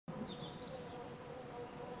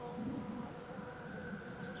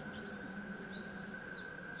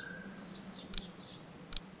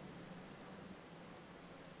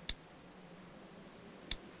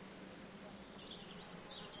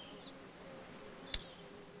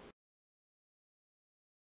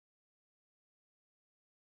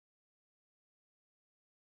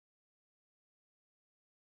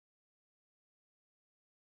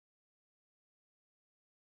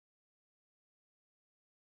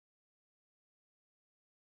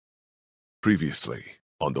Previously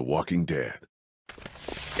on The Walking Dead.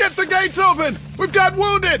 Get the gates open! We've got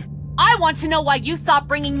wounded! I want to know why you thought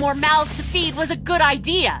bringing more mouths to feed was a good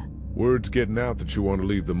idea. Word's getting out that you want to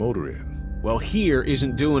leave the motor in. Well, here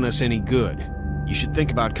isn't doing us any good. You should think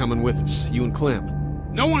about coming with us, you and Clem.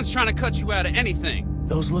 No one's trying to cut you out of anything.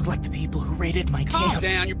 Those look like the people who raided my Calm camp.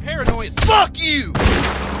 down, you're paranoid. Fuck you!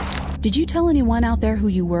 Did you tell anyone out there who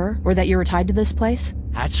you were, or that you were tied to this place?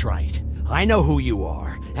 That's right. I know who you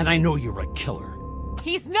are, and I know you're a killer.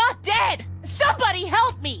 He's not dead! Somebody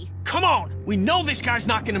help me! Come on! We know this guy's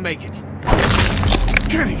not gonna make it!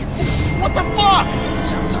 Kenny! What the fuck?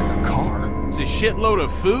 Sounds like a car. It's a shitload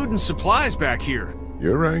of food and supplies back here.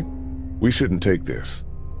 You're right. We shouldn't take this.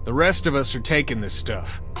 The rest of us are taking this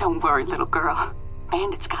stuff. Don't worry, little girl.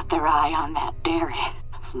 Bandits got their eye on that dairy.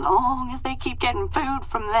 As long as they keep getting food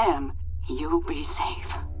from them, you'll be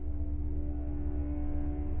safe.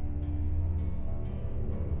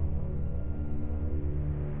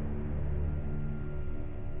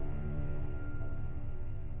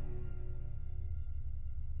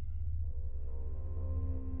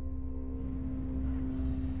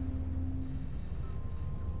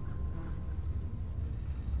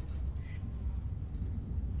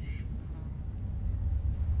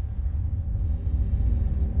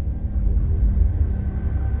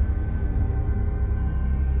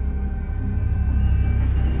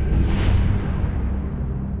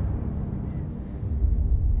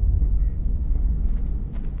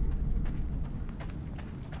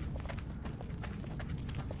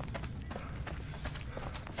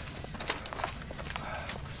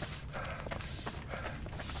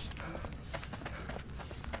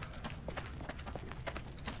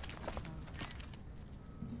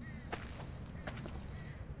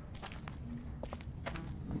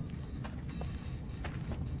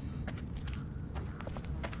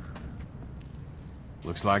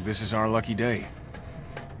 Looks like this is our lucky day.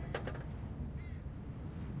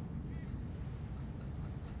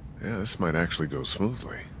 Yeah, this might actually go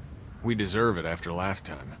smoothly. We deserve it after last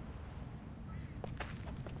time.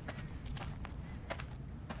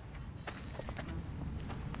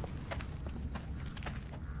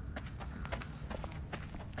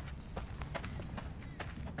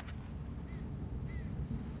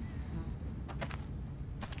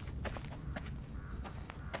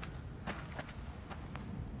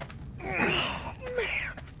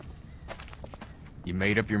 You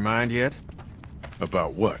made up your mind yet?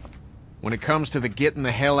 About what? When it comes to the getting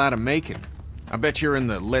the hell out of Macon, I bet you're in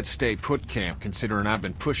the let's stay put camp, considering I've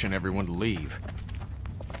been pushing everyone to leave.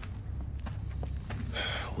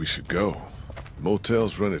 We should go. The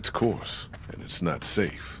motel's run its course, and it's not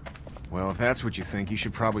safe. Well, if that's what you think, you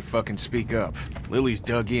should probably fucking speak up. Lily's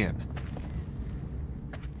dug in.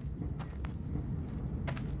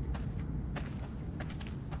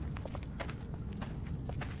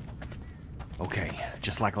 Okay,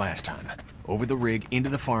 just like last time. Over the rig, into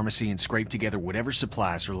the pharmacy, and scrape together whatever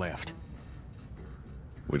supplies are left.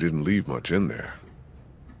 We didn't leave much in there.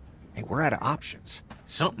 Hey, we're out of options.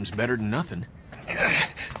 Something's better than nothing.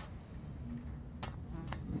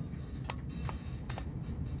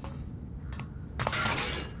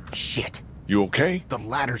 Shit. You okay? The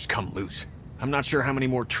ladder's come loose. I'm not sure how many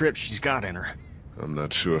more trips she's got in her. I'm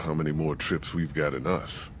not sure how many more trips we've got in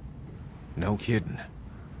us. No kidding.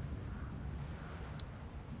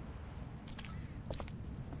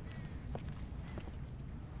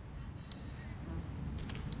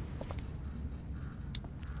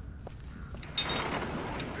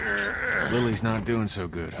 Lily's not doing so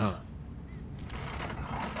good, huh?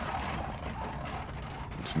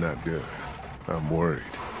 It's not good. I'm worried.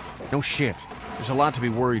 No shit. There's a lot to be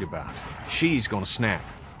worried about. She's gonna snap.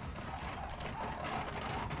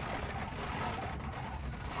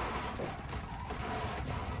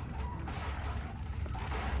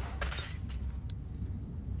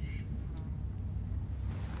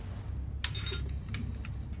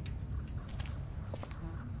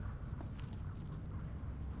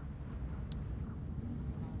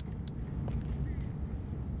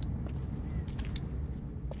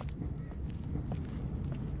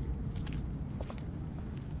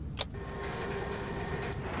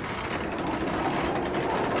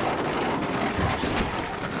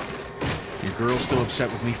 Girl still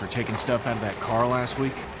upset with me for taking stuff out of that car last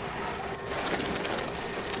week?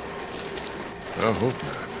 I hope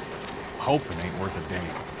not. Hoping ain't worth a damn.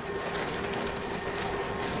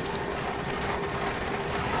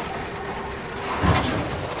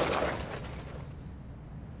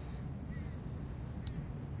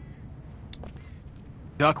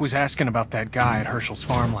 Duck was asking about that guy at Herschel's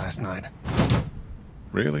farm last night.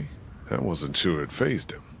 Really? I wasn't sure it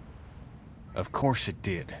fazed him. Of course it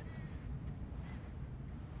did.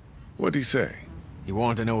 What'd he say? He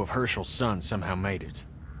wanted to know if Herschel's son somehow made it.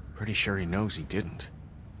 Pretty sure he knows he didn't.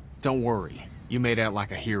 Don't worry. You made out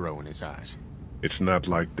like a hero in his eyes. It's not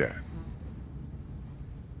like that.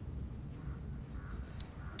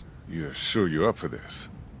 You're sure you're up for this?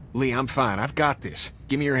 Lee, I'm fine. I've got this.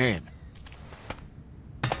 Give me your hand.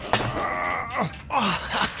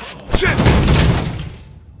 Shit!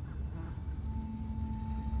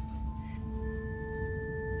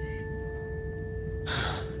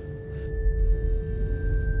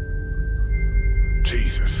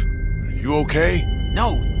 Jesus. Are you okay?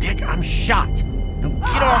 No, Dick, I'm shot. Now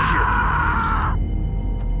get off here.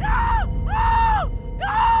 Go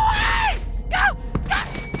away! Go!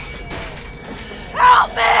 Help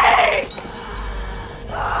me!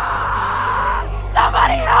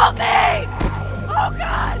 Somebody help me! Oh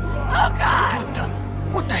God! Oh God!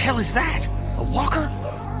 What the hell is that? A walker?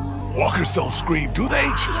 Walkers don't scream, do they?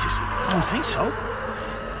 Jesus, I don't think so.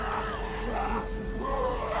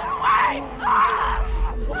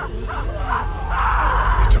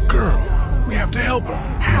 It's a girl. We have to help her.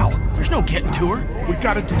 How? There's no getting to her. We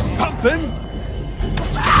gotta do something.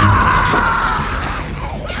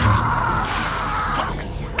 Fuck.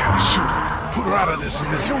 We gotta shoot her. Put her out of this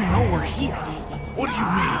I misery. don't know we're here. What do you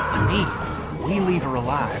mean? I mean, we leave her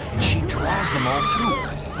alive, and she draws them all to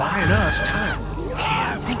her, buying us time.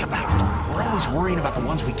 Yeah, think about it. We're always worrying about the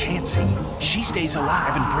ones we can't see. She stays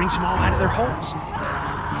alive and brings them all out of their holes.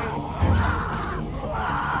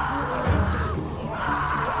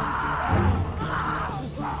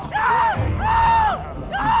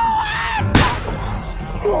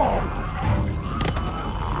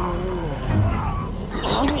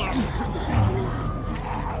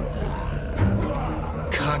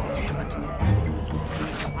 God damn it.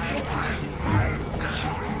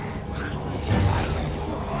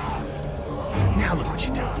 Now look what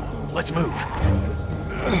you did. Let's move.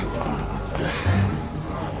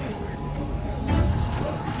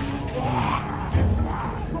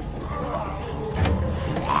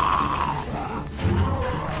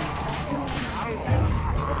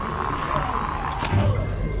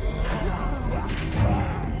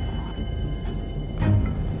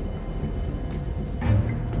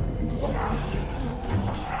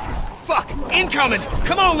 Fuck! Incoming!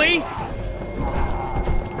 Come on, Lee!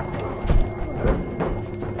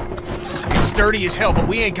 It's sturdy as hell, but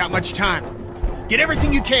we ain't got much time. Get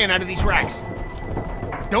everything you can out of these racks.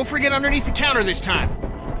 Don't forget underneath the counter this time.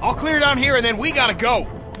 I'll clear down here and then we gotta go.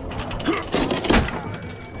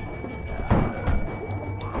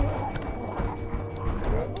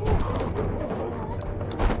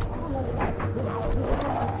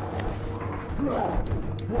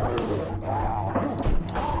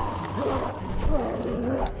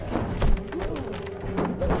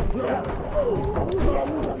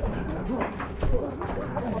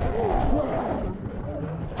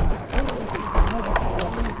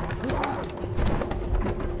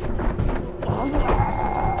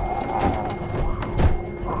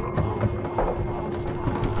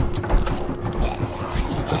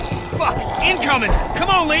 Fuck! Incoming! Come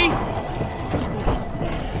on, Lee!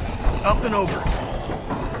 Up and over.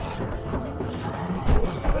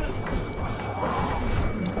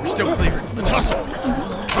 We're still clear. Let's hustle.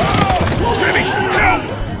 Benny, help!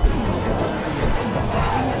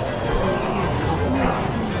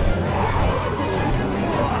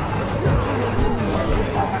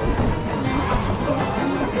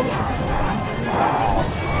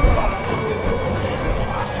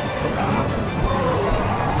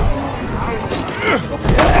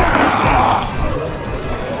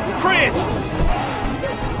 Fridge!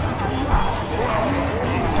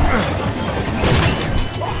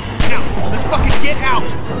 Now, let's fucking get out!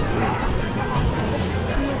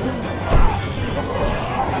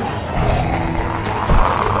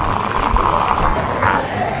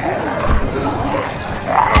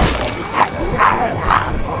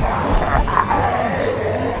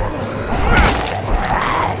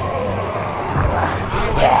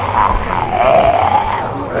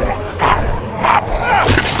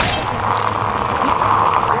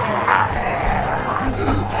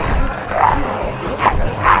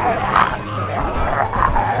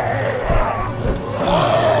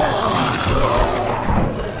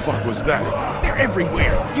 Fuck was that? They're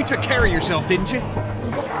everywhere! You took care of yourself, didn't you?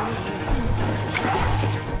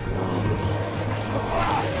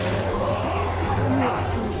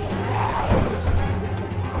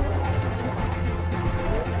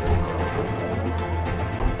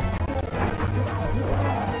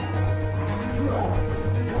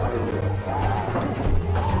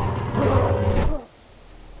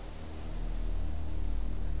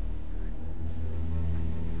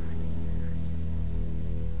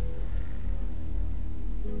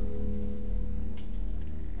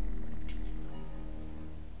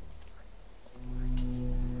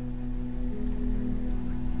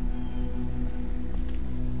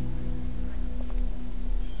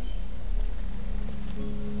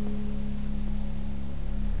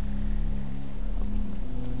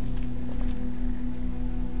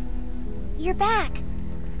 you're back.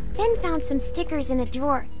 Ben found some stickers in a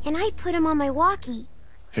drawer, and I put them on my walkie.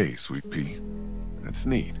 Hey, Sweet Pea. That's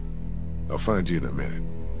neat. I'll find you in a minute.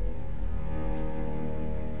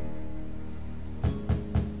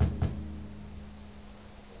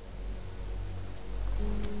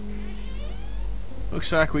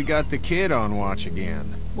 Looks like we got the kid on watch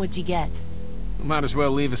again. What'd you get? We might as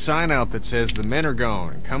well leave a sign out that says the men are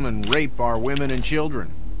gone and come and rape our women and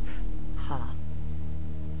children. Huh.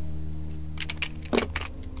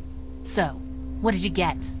 So, what did you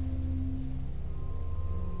get?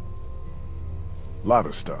 Lot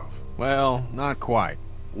of stuff. Well, not quite.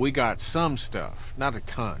 We got some stuff, not a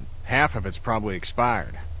ton. Half of it's probably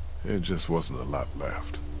expired. There just wasn't a lot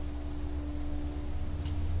left.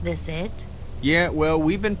 This it? Yeah, well,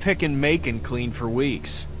 we've been picking Macon clean for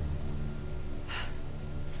weeks.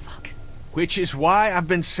 Fuck. Which is why I've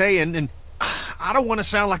been saying, and I don't want to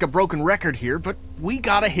sound like a broken record here, but we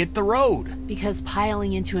gotta hit the road. Because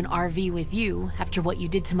piling into an RV with you, after what you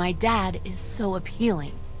did to my dad, is so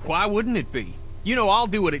appealing. Why wouldn't it be? You know, I'll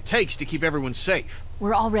do what it takes to keep everyone safe.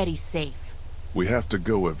 We're already safe. We have to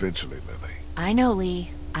go eventually, Lily. I know,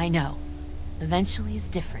 Lee. I know. Eventually is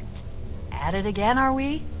different. At it again, are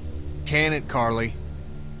we? Can it, Carly?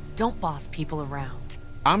 Don't boss people around.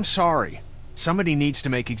 I'm sorry. Somebody needs to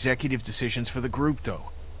make executive decisions for the group, though.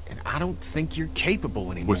 And I don't think you're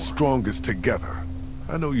capable anymore. We're strongest together.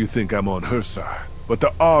 I know you think I'm on her side, but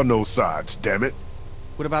there are no sides, damn it.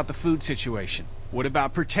 What about the food situation? What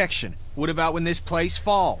about protection? What about when this place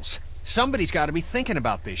falls? Somebody's got to be thinking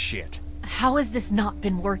about this shit. How has this not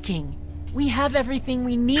been working? We have everything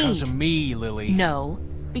we need. Because of me, Lily. No,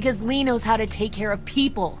 because Lee knows how to take care of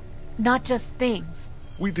people, not just things.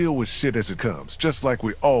 We deal with shit as it comes, just like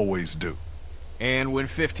we always do. And when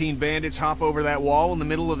 15 bandits hop over that wall in the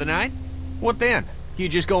middle of the night? What then? You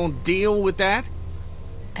just gonna deal with that?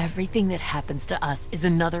 Everything that happens to us is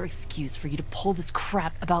another excuse for you to pull this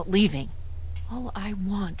crap about leaving. All I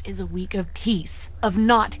want is a week of peace, of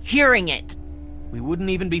not hearing it. We wouldn't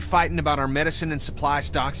even be fighting about our medicine and supply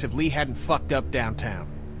stocks if Lee hadn't fucked up downtown.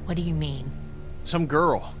 What do you mean? Some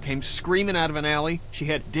girl came screaming out of an alley. She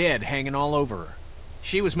had dead hanging all over her.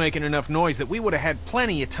 She was making enough noise that we would have had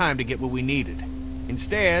plenty of time to get what we needed.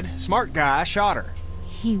 Instead, smart guy shot her.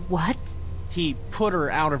 He what? He put her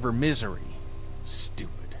out of her misery.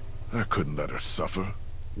 Stupid. I couldn't let her suffer.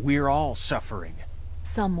 We're all suffering.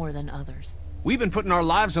 Some more than others. We've been putting our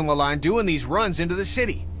lives on the line doing these runs into the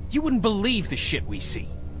city. You wouldn't believe the shit we see.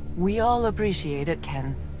 We all appreciate it,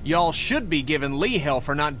 Ken. Y'all should be giving Lee hell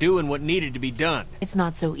for not doing what needed to be done. It's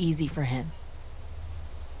not so easy for him.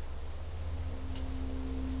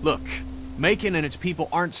 Look, Macon and its people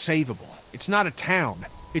aren't savable. It's not a town.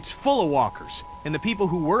 It's full of walkers, and the people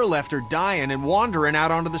who were left are dying and wandering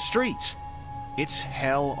out onto the streets. It's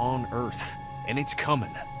hell on Earth, and it's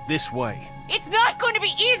coming this way. It's not going to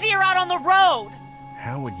be easier out on the road!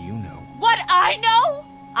 How would you know? What I know?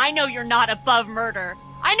 I know you're not above murder.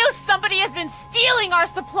 I know somebody has been stealing our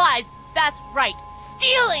supplies. That's right,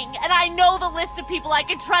 stealing! And I know the list of people I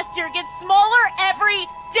can trust here gets smaller every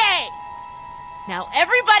day! Now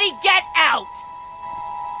everybody get out!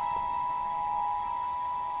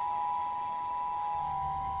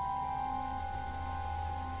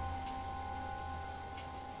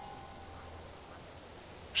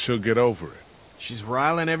 She'll get over it. She's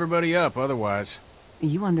riling everybody up otherwise.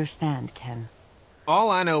 You understand, Ken. All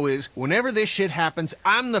I know is, whenever this shit happens,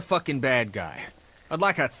 I'm the fucking bad guy. I'd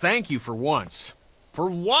like a thank you for once. For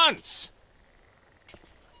once!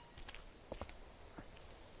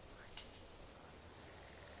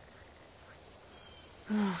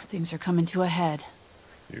 Things are coming to a head.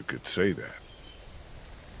 You could say that.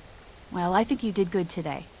 Well, I think you did good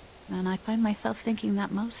today. And I find myself thinking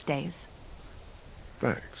that most days.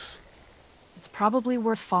 Thanks. It's probably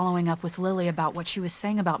worth following up with Lily about what she was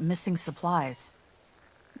saying about missing supplies.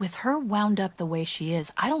 With her wound up the way she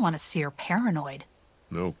is, I don't want to see her paranoid.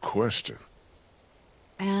 No question.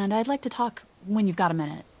 And I'd like to talk when you've got a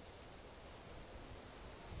minute.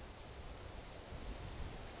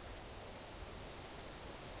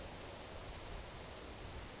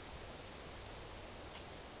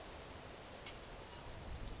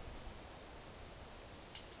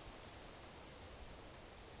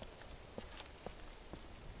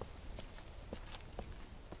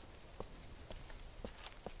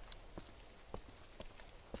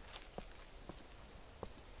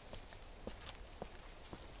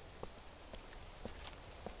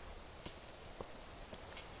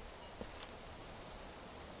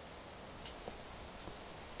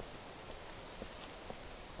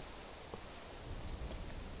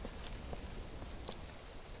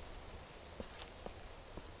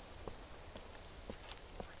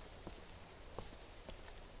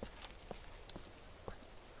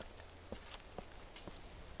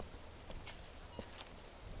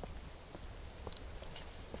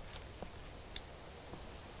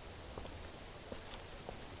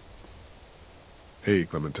 Hey,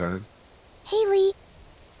 Clementine. Hey, Lee.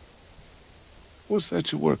 What's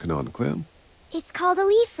that you're working on, Clem? It's called a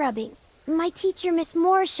leaf rubbing. My teacher, Miss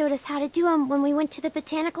Moore, showed us how to do them when we went to the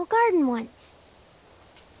botanical garden once.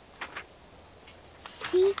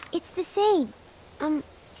 See? It's the same.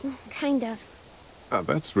 Kind of. Ah,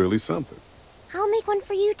 that's really something. I'll make one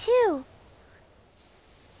for you, too.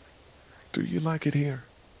 Do you like it here?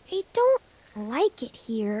 I don't like it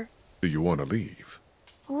here. Do you want to leave?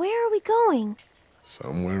 Where are we going?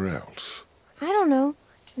 Somewhere else. I don't know.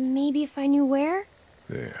 Maybe if I knew where?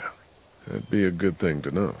 Yeah, that'd be a good thing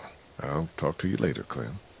to know. I'll talk to you later,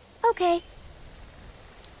 Clem. Okay.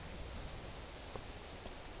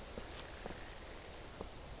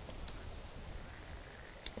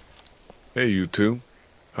 Hey, you two.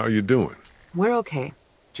 How you doing? We're okay.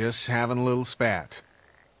 Just having a little spat.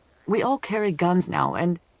 We all carry guns now,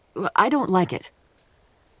 and I don't like it.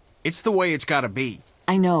 It's the way it's gotta be.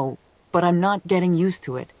 I know, but I'm not getting used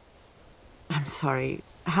to it. I'm sorry.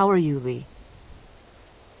 How are you, Lee?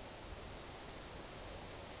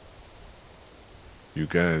 You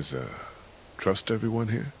guys, trust everyone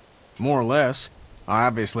here? More or less. I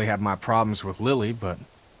obviously have my problems with Lily, but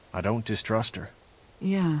I don't distrust her.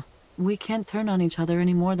 Yeah, we can't turn on each other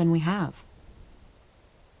any more than we have.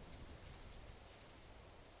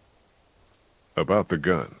 About the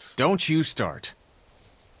guns. Don't you start.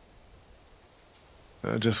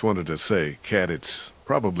 I just wanted to say, Kat, it's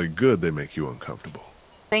probably good they make you uncomfortable.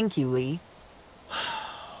 Thank you, Lee.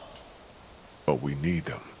 But we need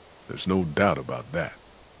them. There's no doubt about that.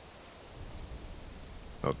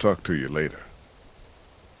 I'll talk to you later.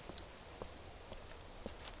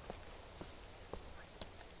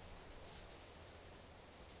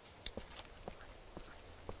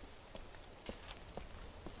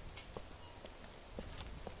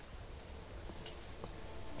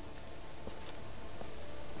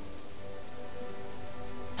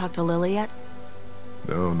 Talk to Lily yet?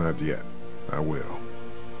 No, not yet. I will.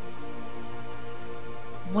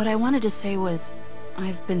 What I wanted to say was,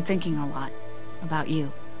 I've been thinking a lot about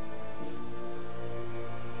you.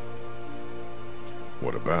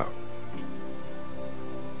 What about?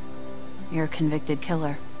 You're a convicted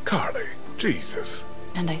killer. Carly, Jesus.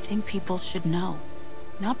 And I think people should know.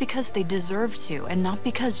 Not because they deserve to, and not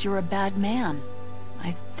because you're a bad man.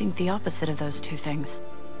 I think the opposite of those two things.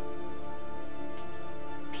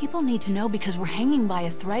 People need to know because we're hanging by a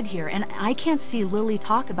thread here, and I can't see Lily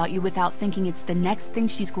talk about you without thinking it's the next thing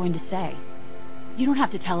she's going to say. You don't have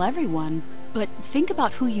to tell everyone, but think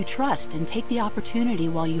about who you trust and take the opportunity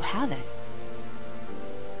while you have it.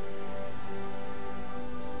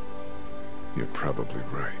 You're probably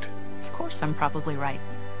right. Of course I'm probably right.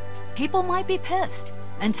 People might be pissed,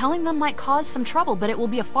 and telling them might cause some trouble, but it will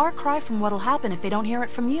be a far cry from what'll happen if they don't hear it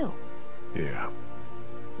from you. Yeah.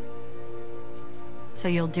 So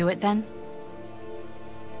you'll do it then?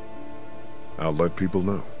 I'll let people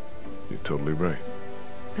know. You're totally right.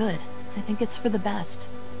 Good. I think it's for the best.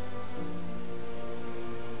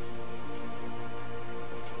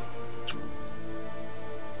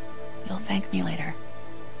 You'll thank me later.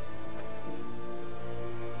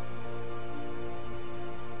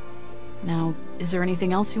 Now, is there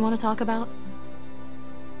anything else you want to talk about?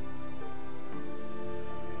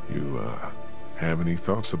 You, have any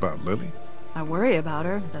thoughts about Lily? I worry about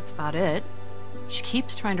her, that's about it. She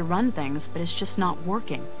keeps trying to run things, but it's just not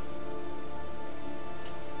working.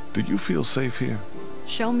 Do you feel safe here?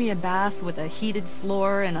 Show me a bath with a heated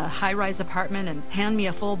floor in a high-rise apartment and hand me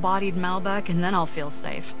a full-bodied Malbec and then I'll feel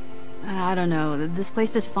safe. I don't know, this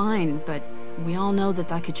place is fine, but we all know that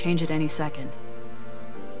that could change at any second.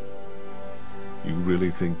 You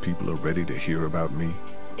really think people are ready to hear about me?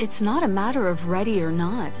 It's not a matter of ready or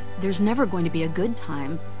not. There's never going to be a good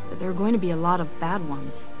time, but there are going to be a lot of bad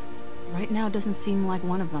ones. Right now doesn't seem like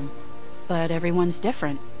one of them. But everyone's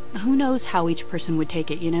different. Who knows how each person would take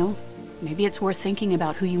it, you know? Maybe it's worth thinking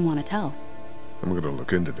about who you want to tell. I'm gonna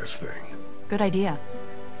look into this thing. Good idea.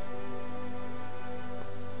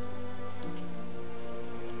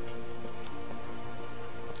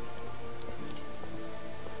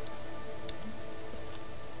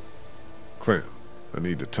 Clem, I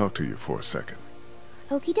need to talk to you for a second.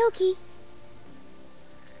 Okie dokie.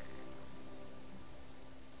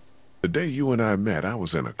 The day you and I met, I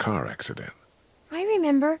was in a car accident. I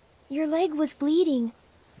remember. Your leg was bleeding.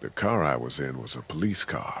 The car I was in was a police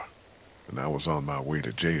car, and I was on my way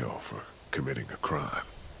to jail for committing a crime.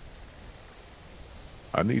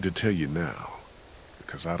 I need to tell you now,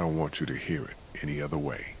 because I don't want you to hear it any other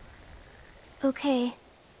way. Okay.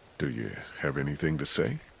 Do you have anything to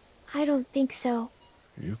say? I don't think so.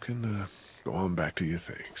 You can, go on back to your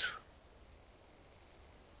things.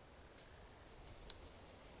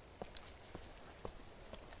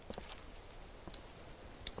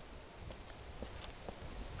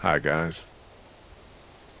 Hi, guys.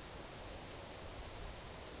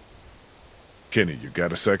 Kenny, you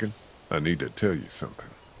got a second? I need to tell you something.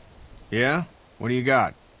 Yeah? What do you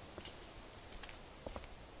got?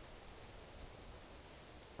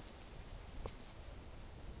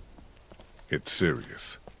 It's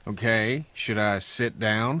serious. Okay, should I sit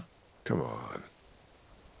down? Come on.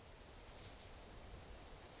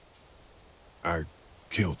 I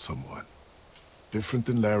killed someone. Different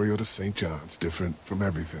than Larry or the St. John's. Different from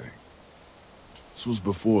everything. This was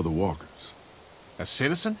before the walkers. A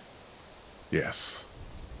citizen? Yes.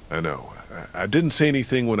 I know. I didn't say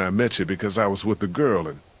anything when I met you because I was with the girl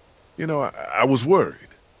and, you know, I was worried.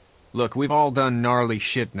 Look, we've all done gnarly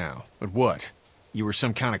shit now. But what? You were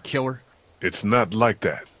some kind of killer? It's not like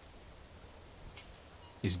that.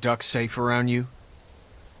 Is Duck safe around you?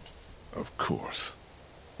 Of course.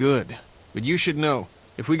 Good. But you should know,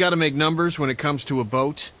 if we gotta make numbers when it comes to a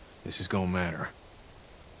boat, this is gonna matter.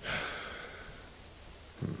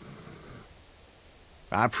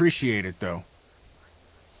 I appreciate it, though.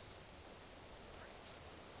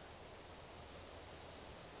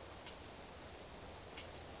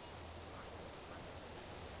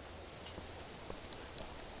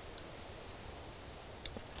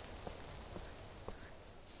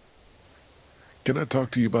 Can I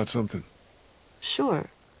talk to you about something? Sure.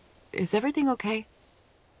 Is everything okay?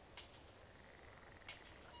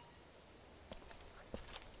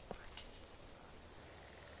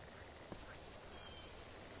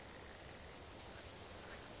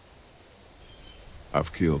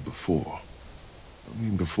 I've killed before. I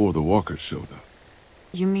mean, before the walkers showed up.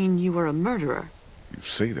 You mean you were a murderer? You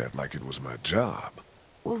say that like it was my job.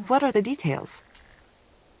 Well, what are the details?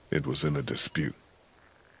 It was in a dispute.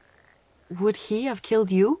 Would he have killed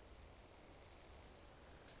you?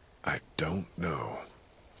 I don't know.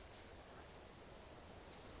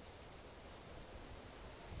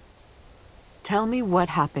 Tell me what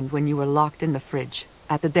happened when you were locked in the fridge,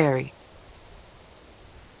 at the dairy.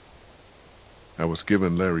 I was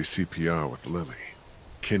giving Larry CPR with Lily.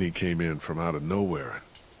 Kenny came in from out of nowhere and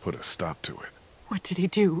put a stop to it. What did he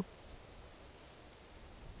do?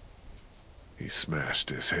 He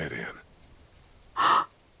smashed his head in.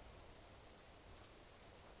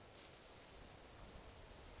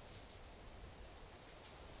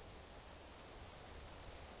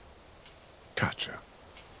 Gotcha.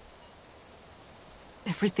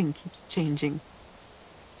 Everything keeps changing.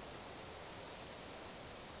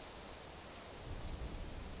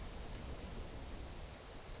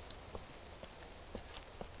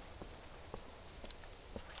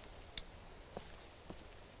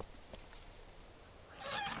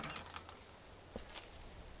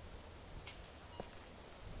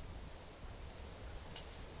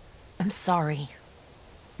 I'm sorry.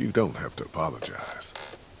 You don't have to apologize.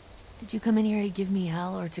 Did you come in here to give me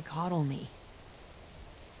hell or to coddle me?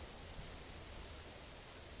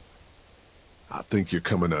 I think you're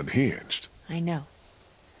coming unhinged. I know.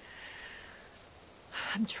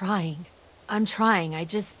 I'm trying. I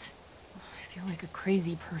feel like a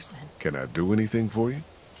crazy person. Can I do anything for you?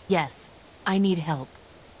 Yes, I need help.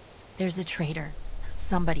 There's a traitor.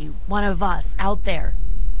 Somebody, one of us, out there.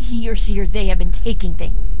 He or she or they have been taking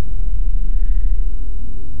things.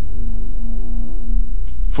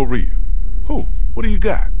 For real? Who? What do you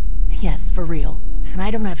got? Yes, for real. And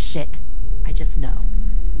I don't have shit. I just know.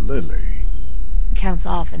 Lily. Counts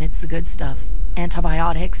off and it's the good stuff.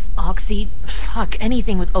 Antibiotics, oxy, fuck,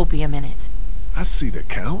 anything with opium in it. I see the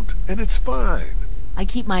count, and it's fine. I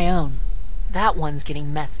keep my own. That one's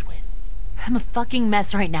getting messed with. I'm a fucking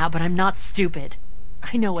mess right now, but I'm not stupid.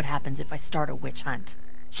 I know what happens if I start a witch hunt.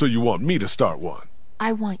 So you want me to start one?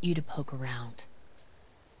 I want you to poke around.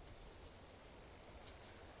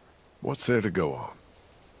 What's there to go on?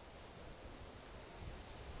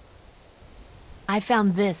 I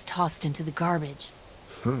found this tossed into the garbage.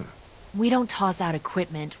 We don't toss out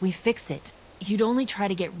equipment, we fix it. You'd only try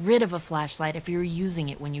to get rid of a flashlight if you were using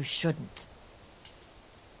it when you shouldn't.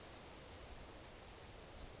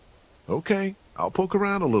 Okay, I'll poke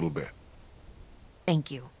around a little bit. Thank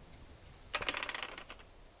you.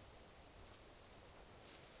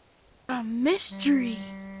 A mystery.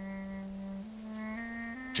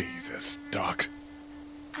 Jesus, Doc.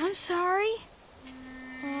 I'm sorry.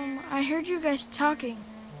 I heard you guys talking.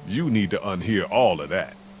 You need to unhear all of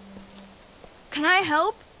that. Can I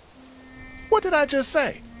help? What did I just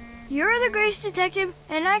say? You're the Grace Detective,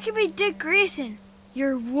 and I can be Dick Grayson,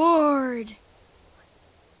 your ward.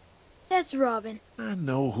 That's Robin. I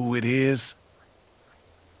know who it is.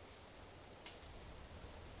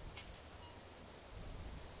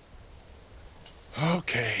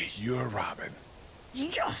 Okay, you're Robin.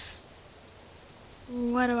 Yes.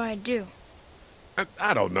 What do I do?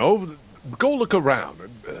 I don't know. Go look around.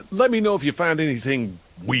 Let me know if you find anything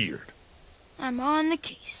weird. I'm on the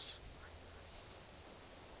case.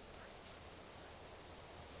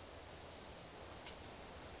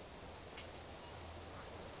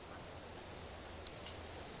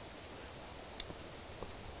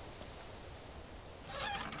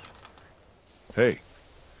 Hey.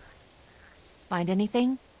 Find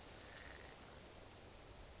anything?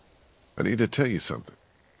 I need to tell you something.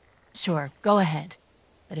 Sure, go ahead.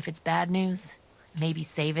 But if it's bad news, maybe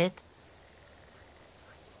save it.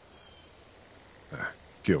 I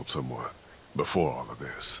killed someone before all of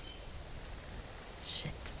this.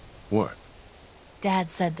 Shit. What?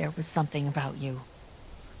 Dad said there was something about you.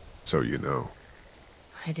 So you know.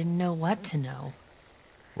 I didn't know what to know.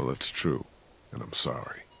 Well, it's true, and I'm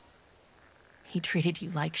sorry. He treated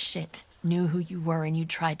you like shit, knew who you were, and you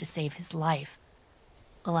tried to save his life.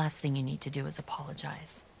 The last thing you need to do is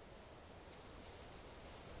apologize.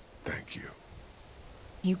 Thank you.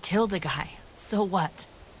 You killed a guy. So what?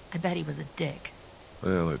 I bet he was a dick.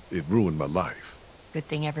 Well, it ruined my life. Good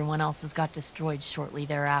thing everyone else's got destroyed shortly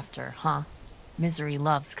thereafter, huh? Misery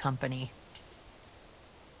loves company.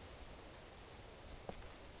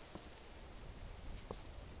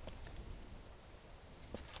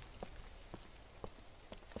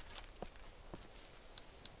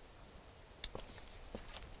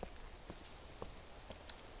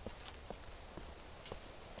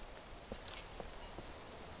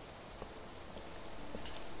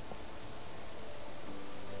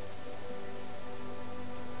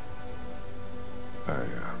 I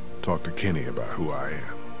talked to Kenny about who I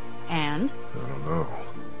am. And? I don't know.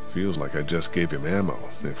 Feels like I just gave him ammo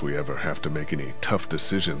if we ever have to make any tough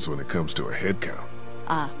decisions when it comes to a head count.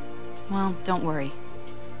 Well, don't worry.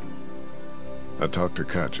 I talked to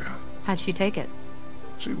Katja. How'd she take it?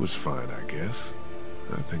 She was fine, I guess.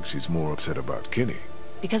 I think she's more upset about Kenny.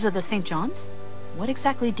 Because of the St. John's? What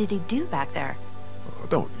exactly did he do back there? Oh,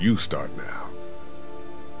 don't you start now.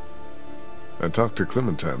 I talked to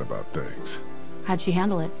Clementine about things. How'd she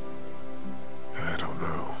handle it? I don't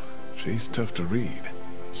know. She's tough to read.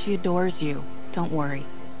 She adores you. Don't worry.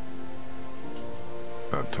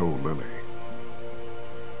 I told Lily.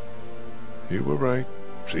 You were right.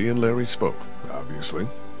 She and Larry spoke, obviously.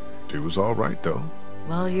 She was all right, though.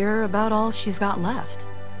 Well, you're about all she's got left.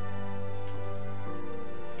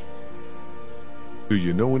 Do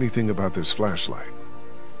you know anything about this flashlight?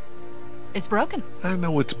 It's broken. I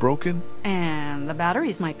know it's broken. And the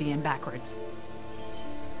batteries might be in backwards.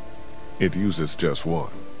 It uses just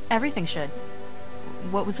one. Everything should.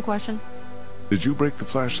 What was the question? Did you break the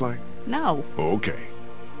flashlight? No. Okay.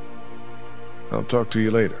 I'll talk to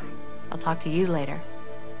you later. I'll talk to you later.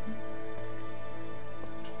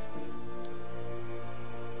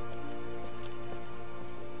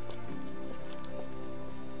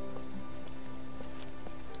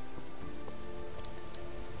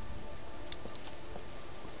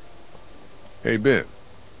 Hey, Ben.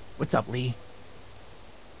 What's up, Lee?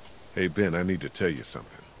 Hey, Ben, I need to tell you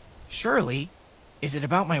something. Surely. Is it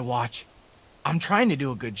about my watch? I'm trying to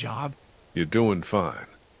do a good job. You're doing fine.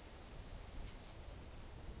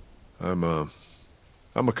 I'm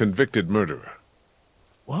a convicted murderer.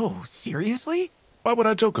 Whoa, seriously? Why would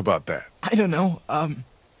I joke about that? I don't know,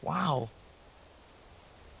 wow.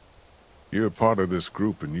 You're part of this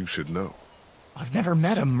group and you should know. I've never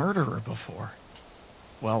met a murderer before.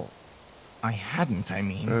 Well, I hadn't, I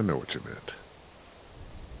mean. I know what you meant.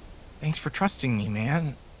 Thanks for trusting me,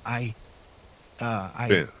 man.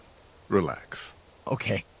 Ben, relax.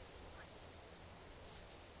 Okay.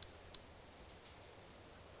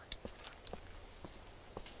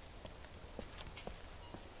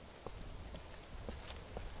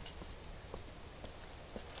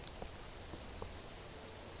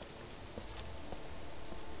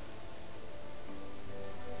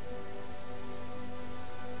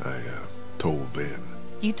 I told Ben.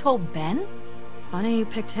 You told Ben? Funny you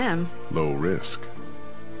picked him. Low risk.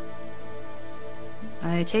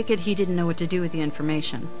 I take it he didn't know what to do with the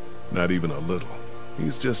information. Not even a little.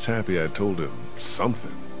 He's just happy I told him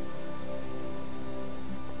something.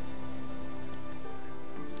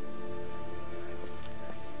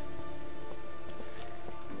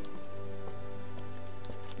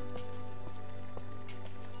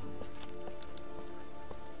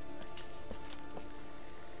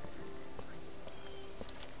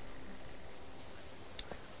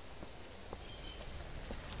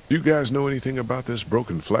 Do you guys know anything about this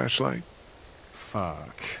broken flashlight?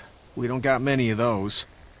 Fuck. We don't got many of those.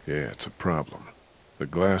 Yeah, it's a problem. The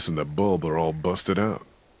glass and the bulb are all busted out.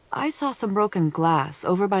 I saw some broken glass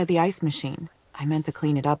over by the ice machine. I meant to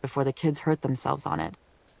clean it up before the kids hurt themselves on it.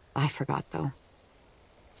 I forgot, though.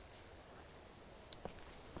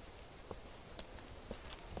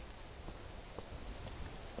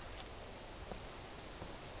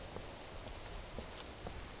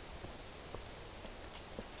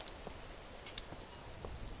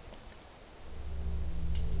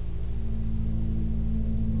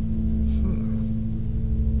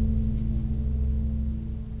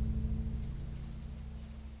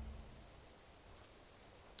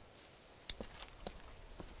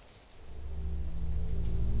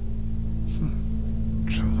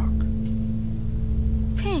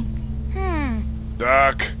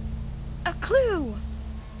 Doc? A clue!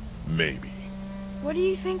 Maybe. What do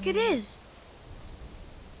you think it is?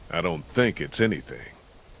 I don't think it's anything.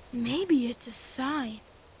 Maybe it's a sign.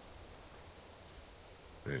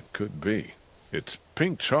 It could be. It's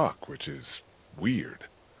pink chalk, which is weird.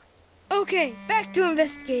 Okay, back to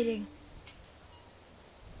investigating.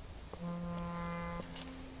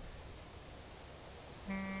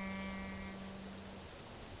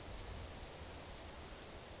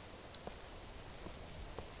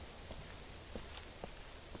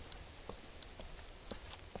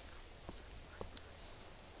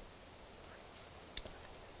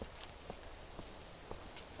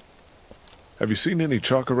 Have you seen any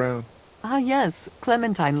chalk around? Ah, yes.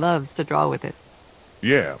 Clementine loves to draw with it.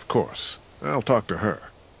 Yeah, of course. I'll talk to her.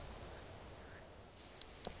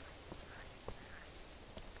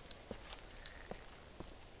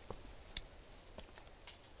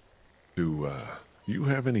 Do, you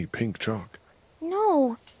have any pink chalk?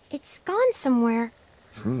 No, it's gone somewhere.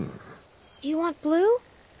 Do you want blue?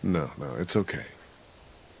 No, it's okay.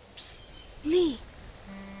 Psst, Lee.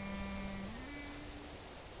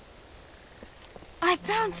 I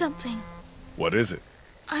found something. What is it?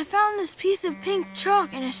 I found this piece of pink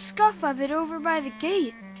chalk and a scuff of it over by the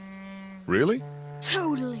gate. Really?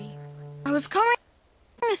 Totally. I was coming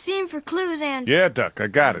to see him for clues and... Yeah, Duck, I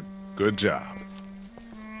got it. Good job.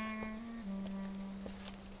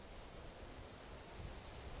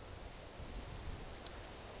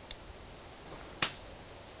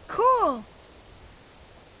 Cool.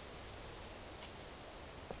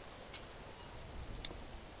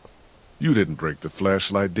 You didn't break the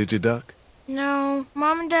flashlight, did you, Duck? No,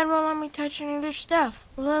 Mom and Dad won't let me touch any of their stuff.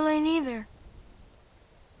 Lily neither.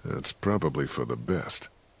 That's probably for the best.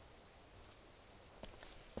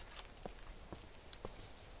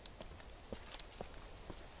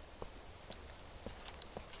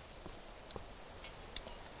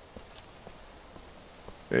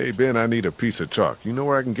 Hey, Ben, I need a piece of chalk. You know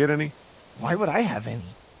where I can get any? Why would I have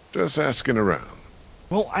any? Just asking around.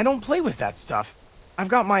 Well, I don't play with that stuff. I've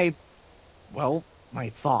got my... well, my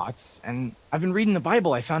thoughts, and I've been reading the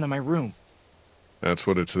Bible I found in my room. That's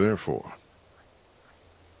what it's there for.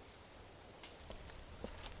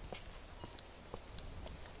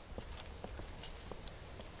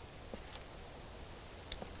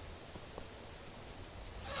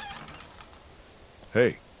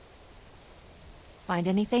 Hey. Find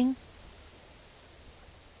anything?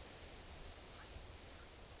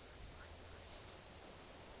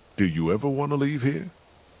 Do you ever want to leave here?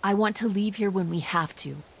 I want to leave here when we have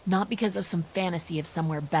to, not because of some fantasy of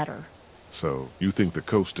somewhere better. So, you think the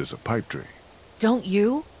coast is a pipe dream? Don't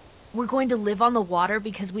you? We're going to live on the water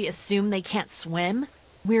because we assume they can't swim?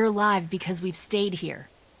 We're alive because we've stayed here.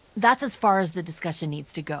 That's as far as the discussion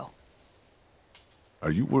needs to go. Are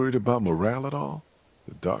you worried about morale at all?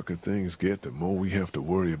 The darker things get, the more we have to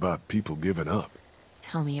worry about people giving up.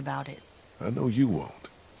 Tell me about it. I know you won't.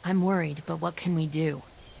 I'm worried, but what can we do?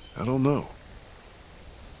 I don't know.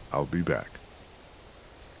 I'll be back.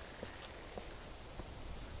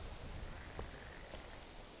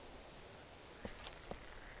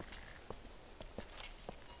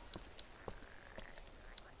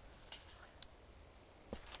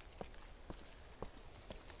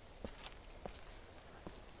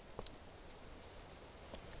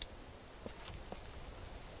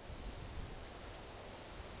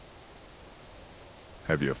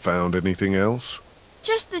 Have you found anything else?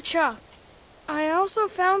 Just the chalk. I also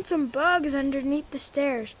found some bugs underneath the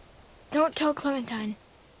stairs. Don't tell Clementine.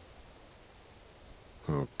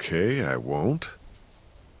 Okay, I won't.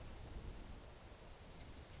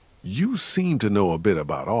 You seem to know a bit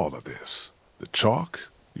about all of this. The chalk,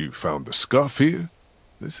 you found the scuff here.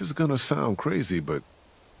 This is gonna sound crazy, but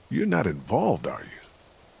you're not involved, are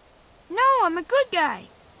you? No, I'm a good guy.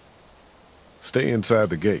 Stay inside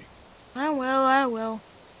the gate. I will.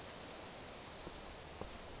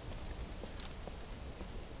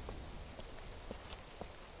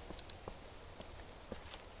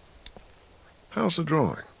 How's the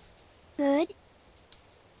drawing? Good.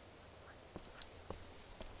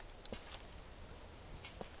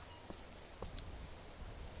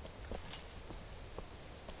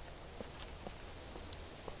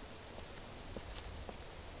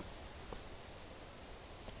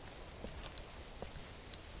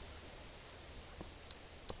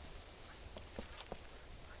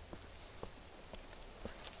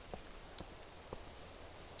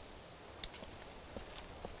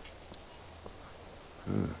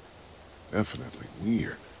 Definitely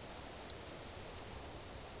weird.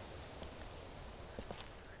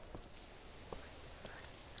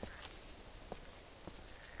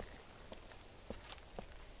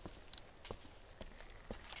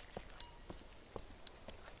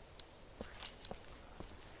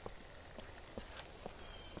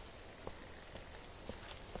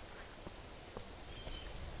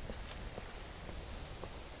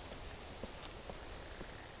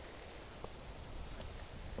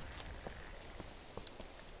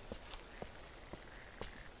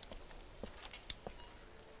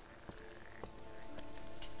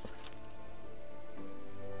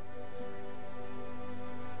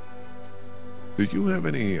 Do you have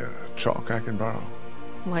any chalk I can borrow?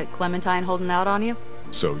 What, Clementine holding out on you?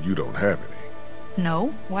 So you don't have any? No,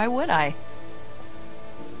 why would I?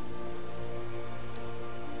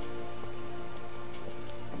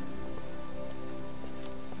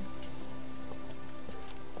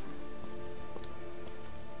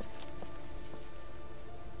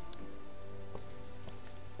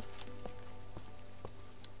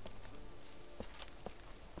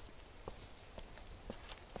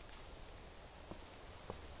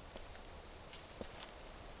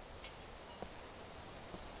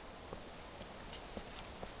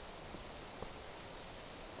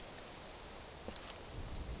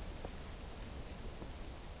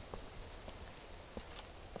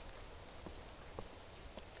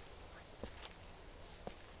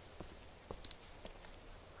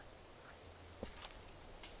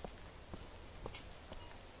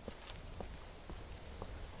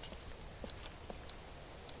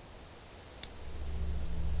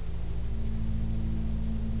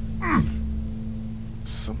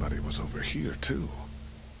 Somebody was over here, too.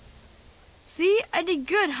 See? I did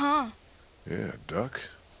good, huh? Yeah, Duck,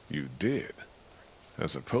 you did. I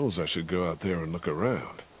suppose I should go out there and look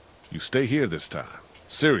around. You stay here this time.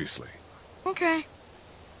 Seriously. Okay.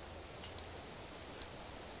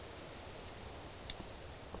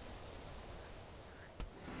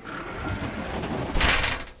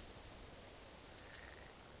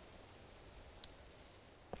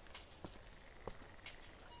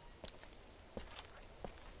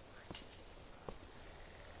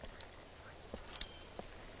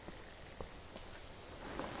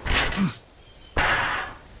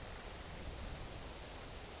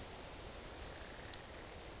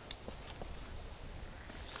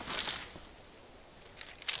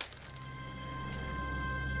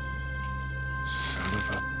 Son of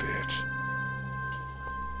a bitch.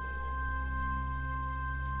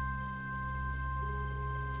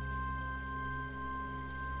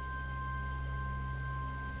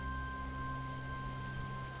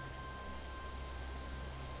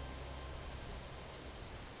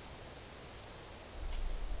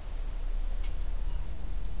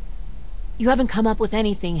 You haven't come up with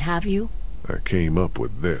anything, have you? I came up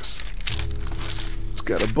with this. It's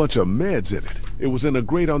got a bunch of meds in it. It was in a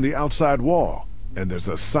grate on the outside wall, and there's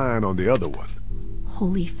a sign on the other one.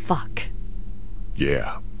 Holy fuck.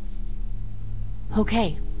 Yeah.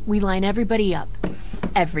 Okay, we line everybody up.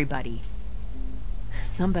 Everybody.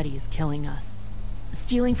 Somebody is killing us.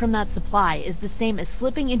 Stealing from that supply is the same as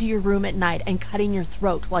slipping into your room at night and cutting your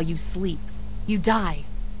throat while you sleep. You die.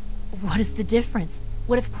 What is the difference?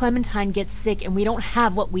 What if Clementine gets sick and we don't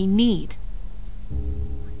have what we need?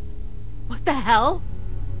 What the hell?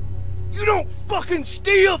 You don't fucking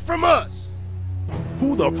steal from us!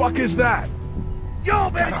 Who the fuck is that?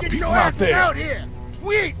 Y'all better get your asses out here!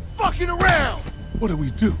 We ain't fucking around! What do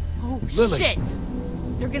we do? Oh, Lily. shit!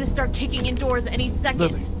 They're gonna start kicking in doors any second.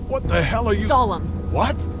 Lily, what the hell are you— Stall him.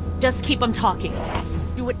 What? Just keep him talking.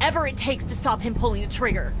 Do whatever it takes to stop him pulling the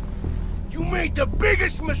trigger. You made the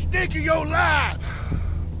biggest mistake of your life!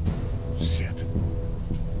 Shit.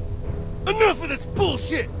 Enough of this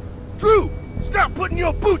bullshit! Drew, stop putting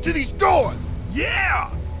your boot to these doors!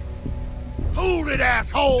 Yeah! Hold it,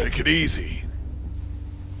 asshole! Take it easy.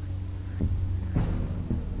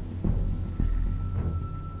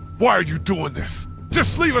 Why are you doing this?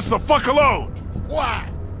 Just leave us the fuck alone! Why?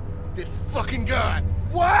 This fucking guy.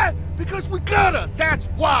 Why? Because we gotta, that's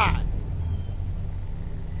why!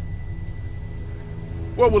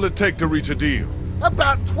 What will it take to reach a deal?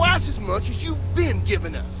 About twice as much as you've been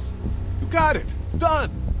giving us. You got it.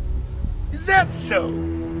 Done. Is that so?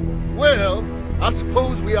 Well, I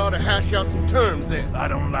suppose we ought to hash out some terms then. I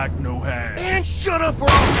don't like no hash. And shut up or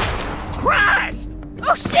I'll— Christ!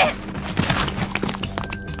 Oh shit!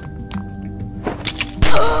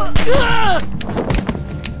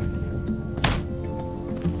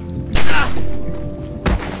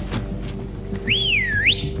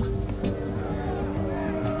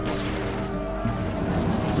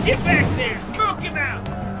 Get back there! Smoke him out!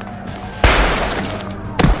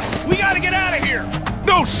 out of here!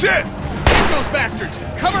 No shit! Get those bastards!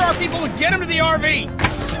 Cover our people and get them to the RV!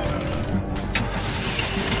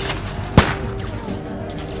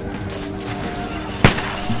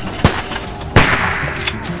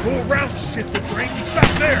 Go around, shit, the brains. He's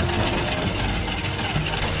back there.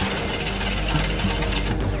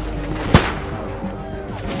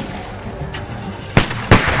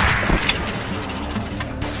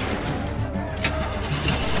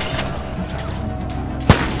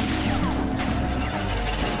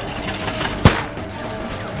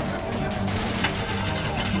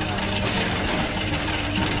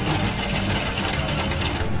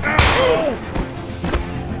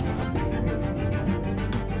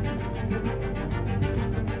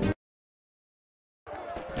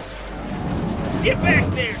 Get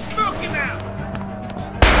back there! Smoke him out!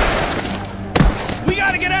 We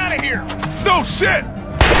gotta get out of here! No shit!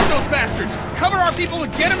 Get those bastards! Cover our people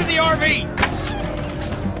and get them to the RV!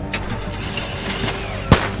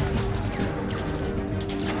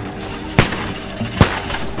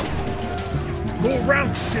 Go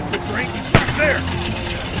around, shit, the brains. He's back there.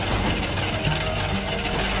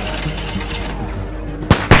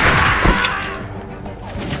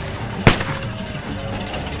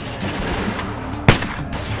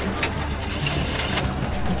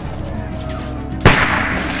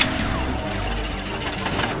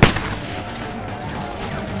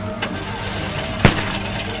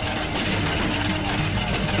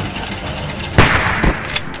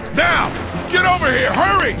 Now! Get over here!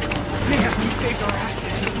 Hurry! Man, you saved our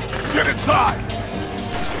asses. Get inside!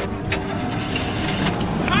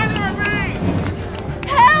 Either of me!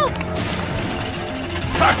 Help!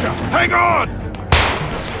 Gotcha! Hang on!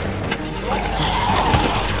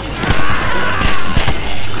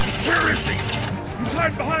 Where is he? He's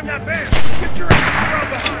hiding behind that van. Get your ass around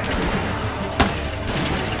behind him.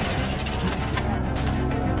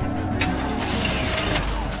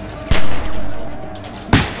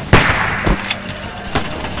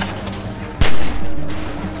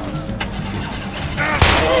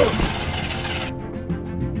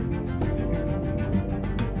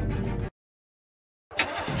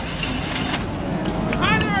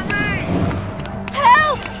 Either of me!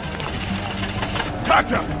 Help!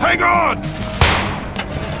 Gotcha! Hang on!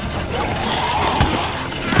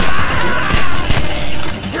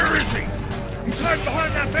 Where is he? He's hiding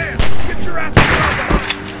behind that van. Get your ass around behind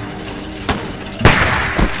him.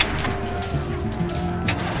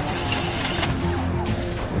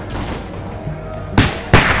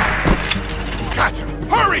 Gotcha!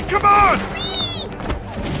 Hurry! Come on!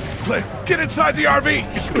 Claire, get inside the RV!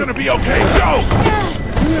 It's gonna be okay! Go!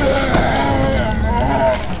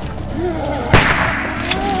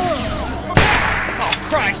 Oh,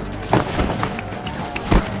 Christ!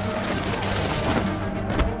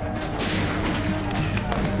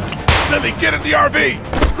 Lily, get in the RV!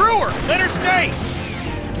 Screw her! Let her stay!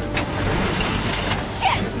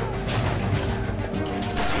 Shit!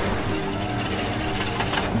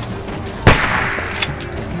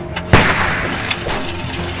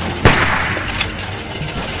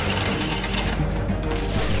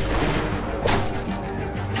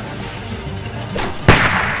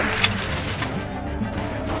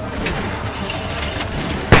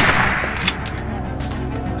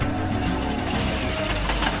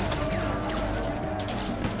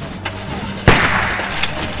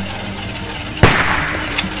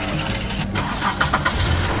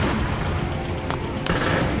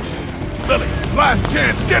 Lily, last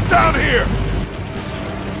chance! Get down here!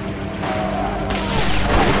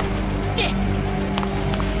 Shit!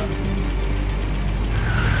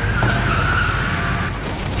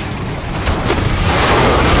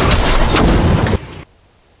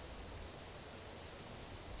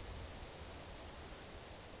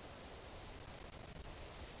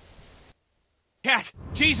 Cat!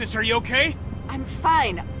 Jesus, are you okay? I'm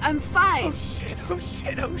fine. I'm fine. Oh shit, oh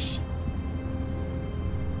shit, oh shit.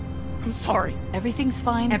 I'm sorry. Everything's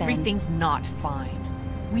fine, Ben. Everything's not fine.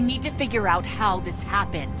 We need to figure out how this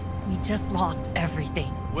happened. We just lost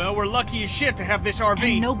everything. Well, we're lucky as shit to have this RV.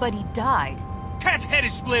 And nobody died. Cat's head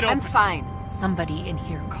is split open. I'm fine. Somebody in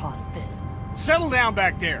here caused this. Settle down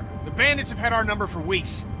back there. The bandits have had our number for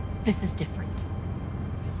weeks. This is different.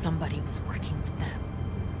 Somebody was working with them.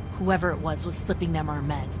 Whoever it was slipping them our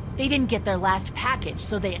meds. They didn't get their last package,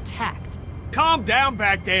 so they attacked. Calm down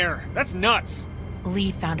back there. That's nuts.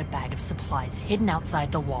 Lee found a bag of supplies hidden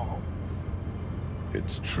outside the wall.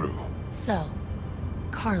 It's true. So,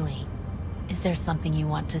 Carly, is there something you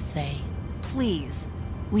want to say? Please.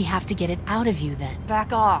 We have to get it out of you then.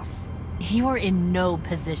 Back off. You're in no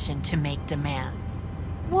position to make demands.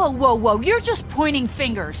 Whoa, whoa, whoa, you're just pointing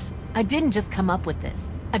fingers. I didn't just come up with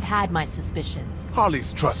this. I've had my suspicions.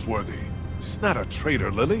 Harley's trustworthy. She's not a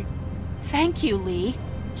traitor, Lily. Thank you, Lee.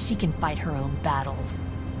 She can fight her own battles.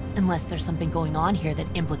 Unless there's something going on here that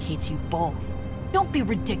implicates you both. Don't be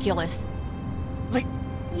ridiculous. Like,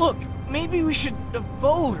 look, maybe we should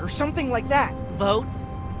vote or something like that. Vote?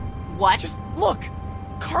 What? Just look.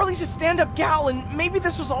 Carly's a stand-up gal, and maybe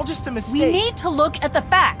this was all just a mistake. We need to look at the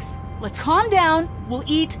facts. Let's calm down, we'll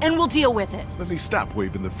eat, and we'll deal with it. Lily, stop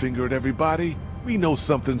waving the finger at everybody. We know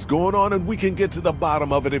something's going on, and we can get to the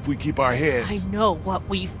bottom of it if we keep our heads. I know what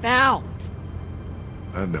we found.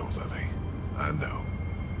 I know, Lily. I know.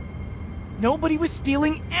 Nobody was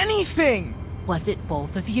stealing anything! Was it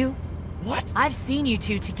both of you? What? I've seen you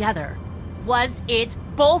two together. Was it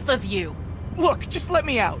both of you? Look, just let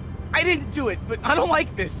me out. I didn't do it, but I don't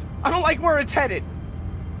like this. I don't like where it's headed.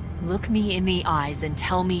 Look me in the eyes and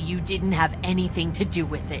tell me you didn't have anything to do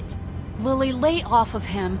with it. Lily, lay off of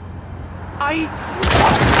him. Shit!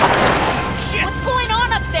 What's going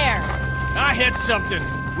on up there? I hit something.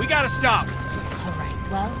 We gotta stop. All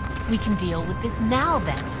right, well, we can deal with this now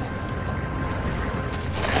then.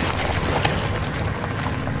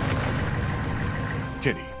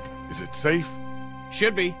 Kenny, is it safe?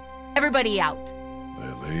 Should be. Everybody out.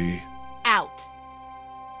 Lily. Out.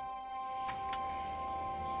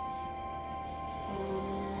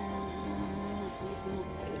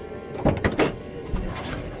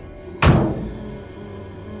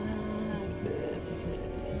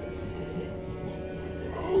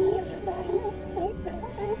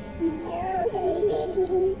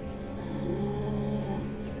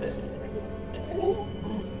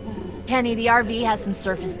 Kenny, the RV has some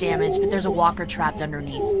surface damage, but there's a walker trapped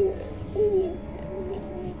underneath.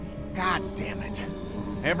 God damn it.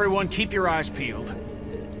 Everyone keep your eyes peeled.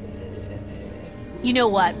 You know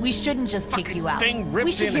what? We shouldn't just kick you out. Thing rips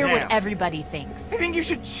We should in hear what half. everybody thinks. I think you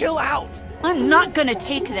should chill out. I'm not gonna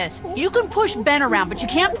take this. You can push Ben around, but you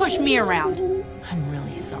can't push me around. I'm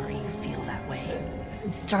really sorry you feel that way.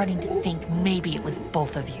 I'm starting to think maybe it was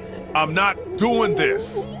both of you. I'm not doing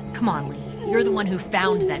this. Come on, Lee. You're the one who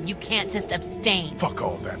found them. You can't just abstain. Fuck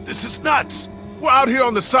all that. This is nuts. We're out here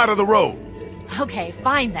on the side of the road. Okay,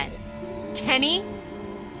 fine then. Kenny?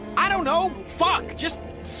 I don't know. Fuck. Just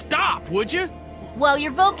stop, would you? Well,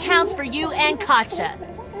 your vote counts for you and Katja.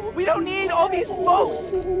 We don't need all these votes.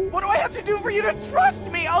 What do I have to do for you to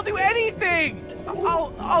trust me? I'll do anything.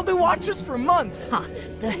 I'll do watches for months. Huh,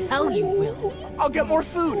 the hell you will. I'll get more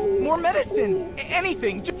food, more medicine,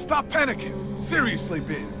 anything. Just stop panicking. Seriously,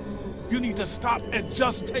 Ben. You need to stop and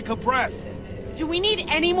just take a breath. Do we need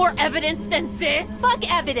any more evidence than this? Fuck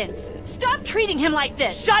evidence. Stop treating him like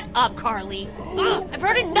this. Shut up, Carly. Ugh, I've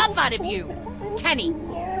heard enough out of you. Kenny,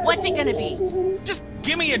 what's it gonna be? Just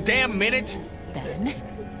give me a damn minute. Ben,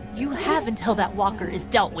 you have until that walker is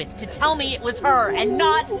dealt with to tell me it was her and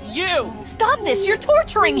not you. Stop this. You're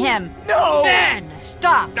torturing him. No. Ben!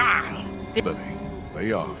 Stop. Lily,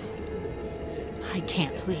 lay off. I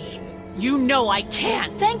can't, Lee. You know I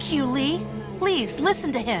can't. Thank you, Lee. Please,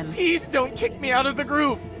 listen to him. Please don't kick me out of the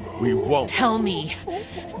group. We won't. Tell me.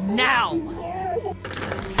 Now.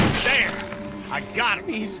 There. I got him.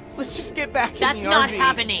 Please, let's just get back That's in the not RV.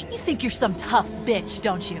 happening. You think you're some tough bitch,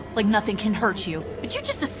 don't you? Like nothing can hurt you. But you're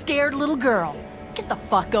just a scared little girl. Get the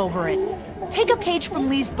fuck over it. Take a page from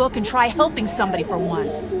Lee's book and try helping somebody for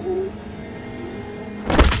once.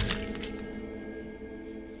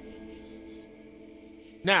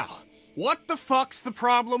 Now, what the fuck's the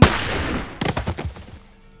problem?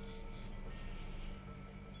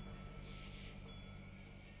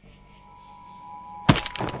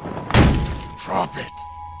 Drop it.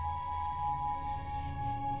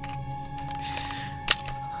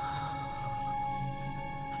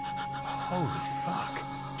 Holy fuck.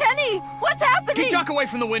 Kenny, what's happening? Duck away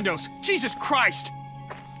from the windows. Jesus Christ.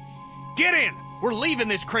 Get in. We're leaving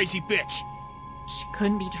this crazy bitch. She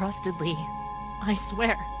couldn't be trusted, Lee. I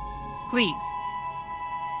swear. Please.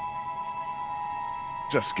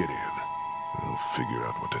 Just get in. I'll figure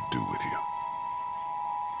out what to do with you.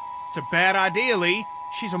 It's a bad idea, Lee.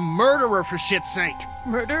 She's a murderer, for shit's sake.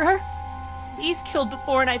 Murderer? He's killed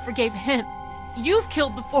before and I forgave him. You've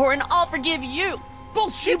killed before and I'll forgive you.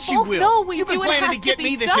 Bullshit, You you both will. know we You've been do. It planning has to get to me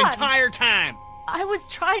be this done. entire time. I was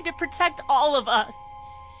trying to protect all of us.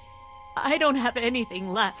 I don't have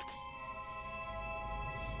anything left.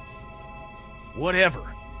 Whatever.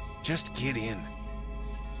 Just get in.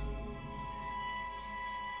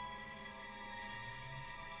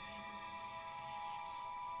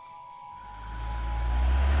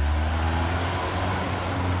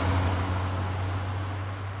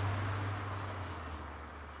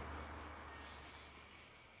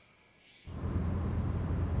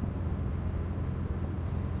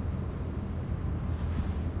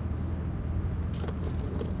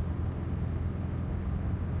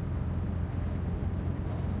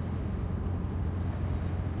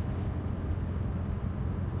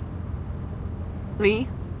 Lee,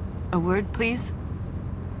 a word, please?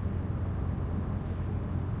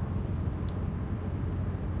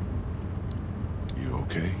 You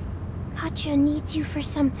okay? Katja needs you for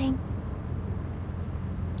something.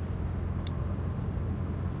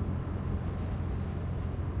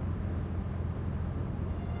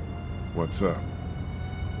 What's up?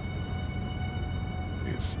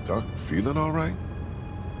 Is Duck feeling all right?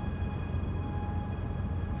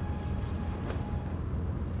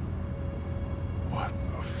 What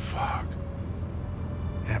the fuck?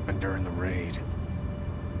 Happened during the raid.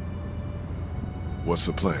 What's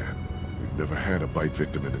the plan? We've never had a bite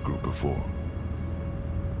victim in the group before.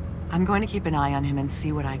 I'm going to keep an eye on him and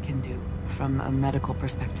see what I can do, from a medical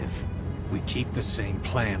perspective. We keep the same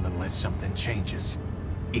plan unless something changes.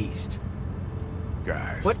 East.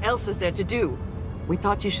 Guys. What else is there to do? We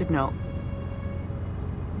thought you should know.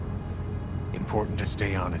 Important to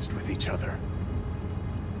stay honest with each other.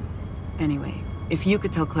 Anyway, if you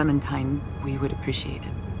could tell Clementine, we would appreciate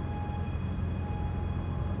it.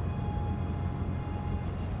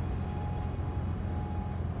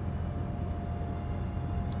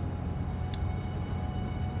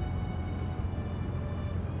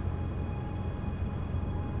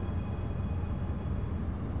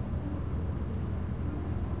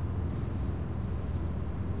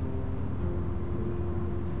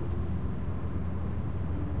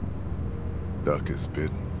 Duck is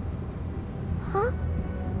bitten. Huh?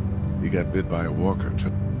 He got bit by a walker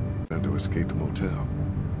trying to escape the motel.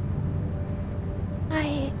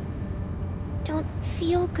 I don't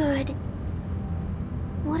feel good.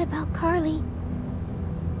 What about Carly?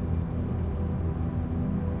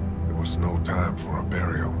 There was no time for a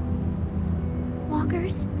burial.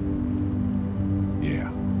 Walkers? Yeah.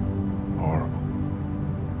 Horrible.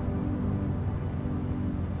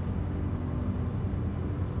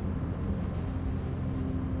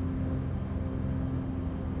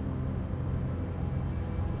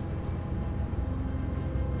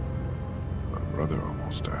 Brother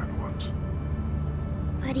almost died once.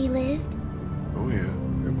 But he lived? Oh yeah,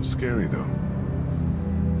 it was scary though.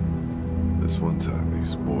 This one time,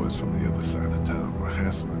 these boys from the other side of town were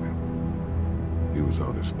hassling him. He was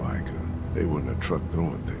on his bike, and they were in a truck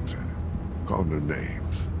throwing things at him, calling their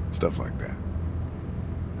names, stuff like that.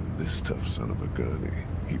 And this tough son of a gun,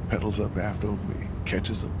 he pedals up after him, he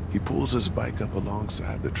catches him, he pulls his bike up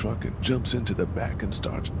alongside the truck and jumps into the back and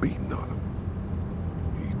starts beating on him.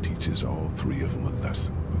 Teaches all three of them a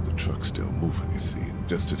lesson, but the truck's still moving, you see.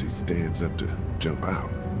 Just as he stands up to jump out,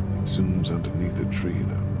 it zooms underneath a tree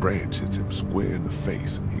and a branch hits him square in the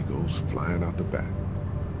face and he goes flying out the back.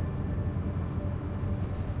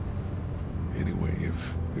 Anyway,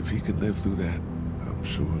 if he can live through that, I'm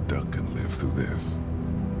sure Duck can live through this.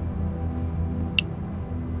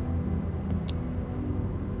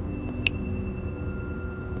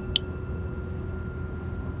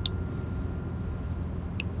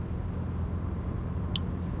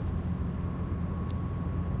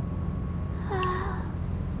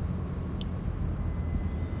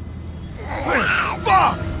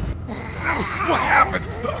 What happened?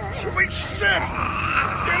 Holy shit!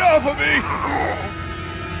 Get off of me!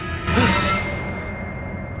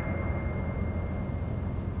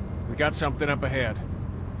 We got something up ahead.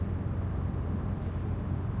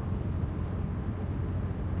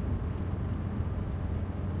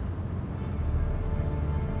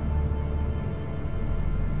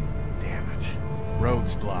 Damn it.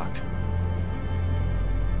 Road's blocked.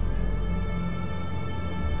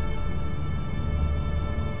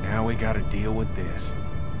 Now we gotta deal with this.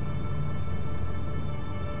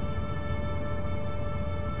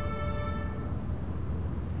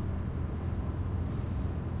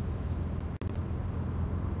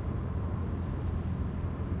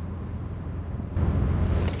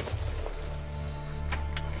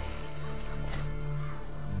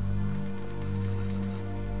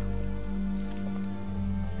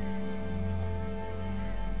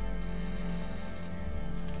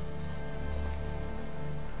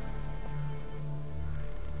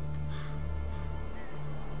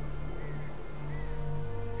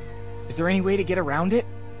 Is there any way to get around it?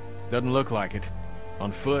 Doesn't look like it.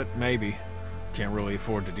 On foot, maybe. Can't really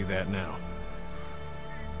afford to do that now.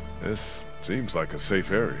 This seems like a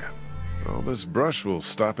safe area. All this brush will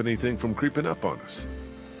stop anything from creeping up on us.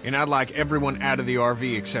 And I'd like everyone out of the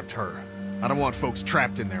RV except her. I don't want folks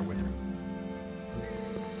trapped in there with her.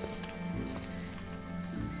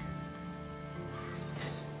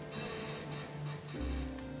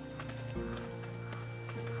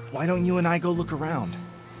 Why don't you and I go look around?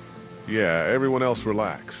 Yeah, everyone else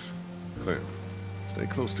relax. Clem, stay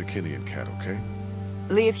close to Kenny and Kat, okay?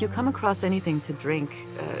 Lee, if you come across anything to drink,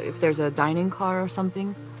 if there's a dining car or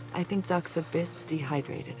something, I think Duck's a bit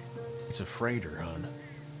dehydrated. It's a freighter, hon.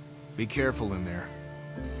 Be careful in there.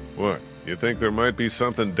 What? You think there might be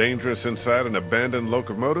something dangerous inside an abandoned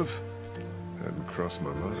locomotive? Hadn't crossed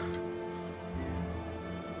my mind.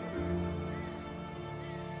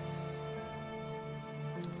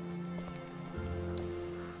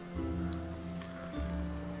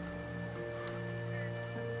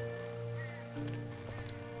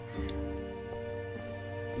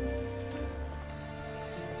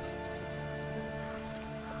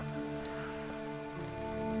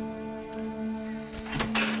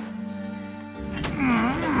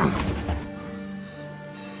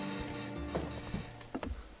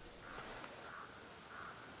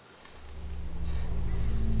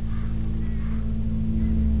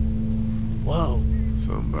 Whoa.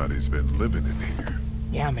 Somebody's been living in here.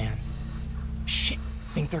 Yeah, man. Shit,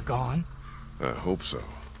 think they're gone? I hope so,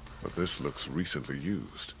 but this looks recently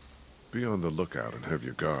used. Be on the lookout and have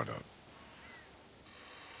your guard up.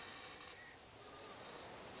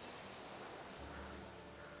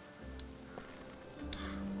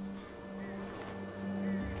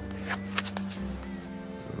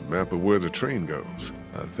 A map of where the train goes.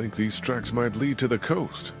 I think these tracks might lead to the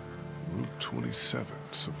coast. Route 27,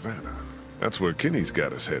 Savannah. That's where Kenny's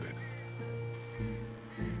got us headed.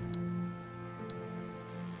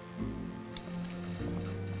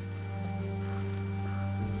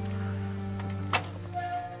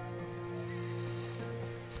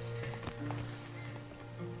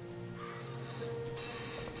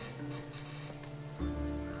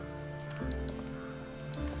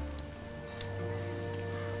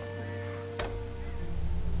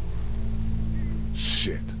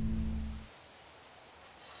 Shit.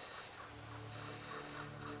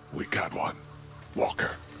 We got one.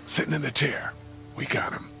 Walker, sitting in the chair. We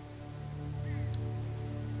got him.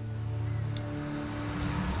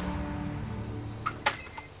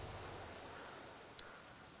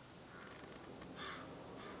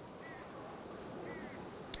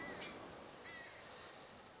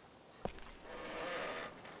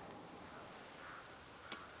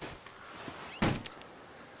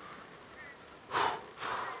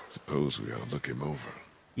 Suppose we ought to look him over.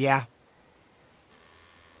 Yeah.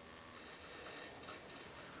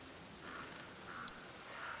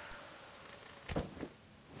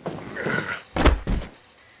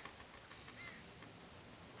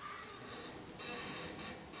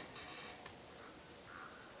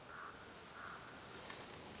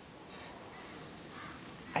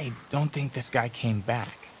 I don't think this guy came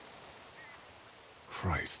back.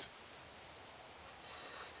 Christ.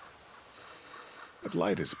 That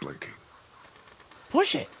light is blinking.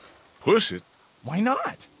 Push it. Push it? Why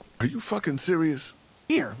not? Are you fucking serious?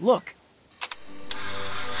 Here, look.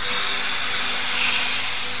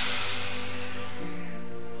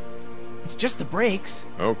 It's just the brakes.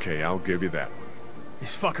 Okay, I'll give you that one.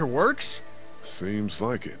 This fucker works? Seems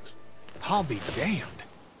like it. I'll be damned.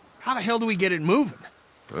 How the hell do we get it moving?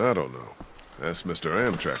 I don't know. Ask Mr.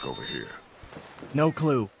 Amtrak over here. No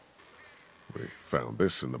clue. We found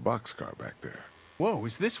this in the boxcar back there. Whoa,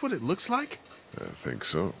 is this what it looks like? I think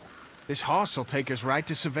so. This hoss will take us right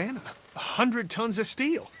to Savannah. 100 tons of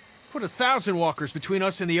steel. Put 1,000 walkers between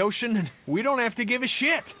us and the ocean, and we don't have to give a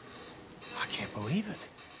shit. I can't believe it.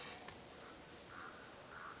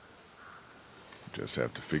 Just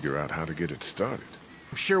have to figure out how to get it started.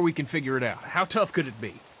 I'm sure we can figure it out. How tough could it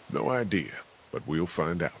be? No idea, but we'll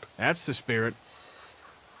find out. That's the spirit.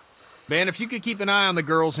 Man, if you could keep an eye on the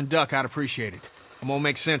girls and Duck, I'd appreciate it. I'm gonna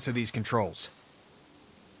make sense of these controls.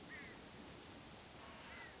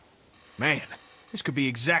 Man, this could be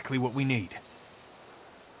exactly what we need.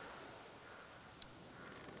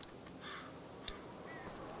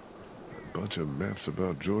 A bunch of maps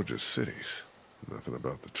about Georgia's cities. Nothing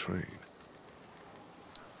about the train.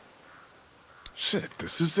 Shit,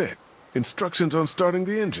 this is it. Instructions on starting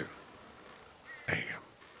the engine. Damn,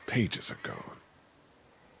 pages are gone.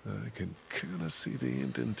 I can kinda see the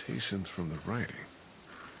indentations from the writing.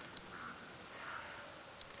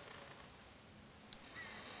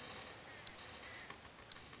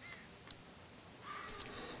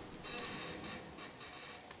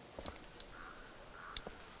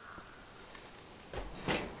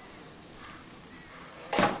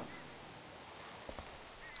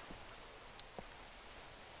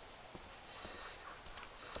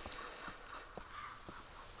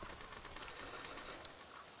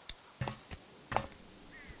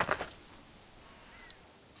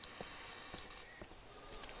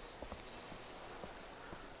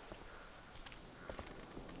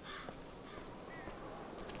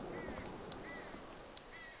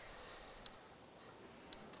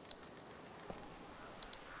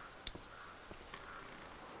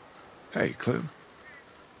 Hey, Clem.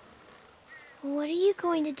 What are you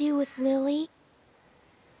going to do with Lily?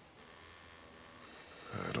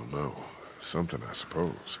 I don't know. Something, I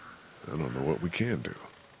suppose. I don't know what we can do.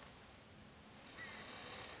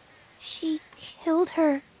 She killed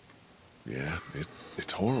her. Yeah,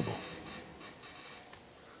 it's horrible.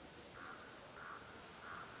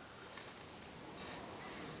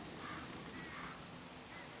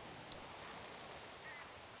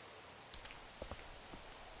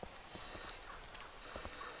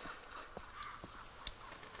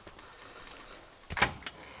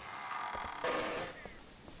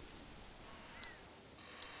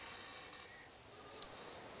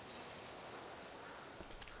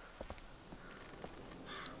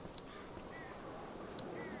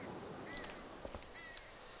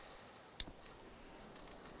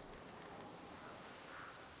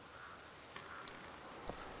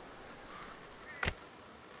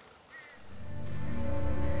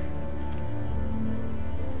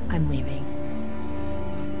 I'm leaving.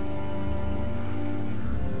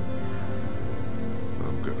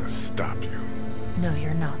 I'm gonna stop you. No,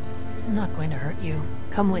 you're not. I'm not going to hurt you.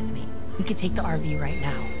 Come with me. We could take the RV right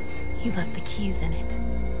now. He left the keys in it.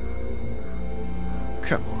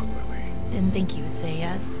 Come on, Lily. Didn't think you would say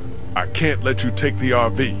yes. I can't let you take the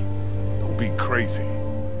RV. Don't be crazy.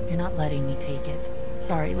 You're not letting me take it.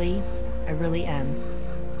 Sorry, Lee. I really am.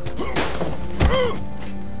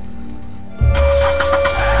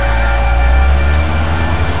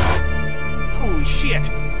 Holy shit!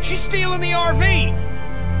 She's stealing the RV!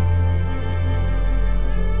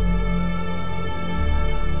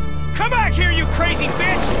 Come back here, you crazy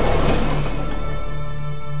bitch!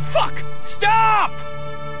 Fuck! Stop!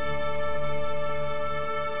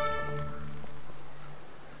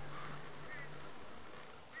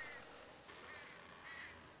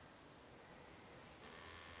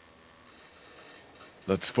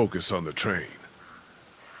 Let's focus on the train.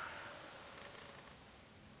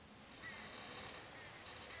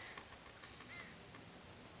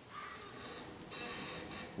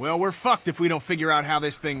 Well, we're fucked if we don't figure out how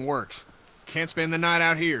this thing works. Can't spend the night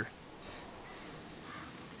out here.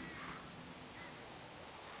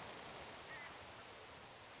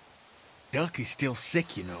 Duck is still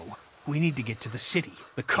sick, you know. We need to get to the city,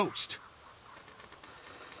 the coast.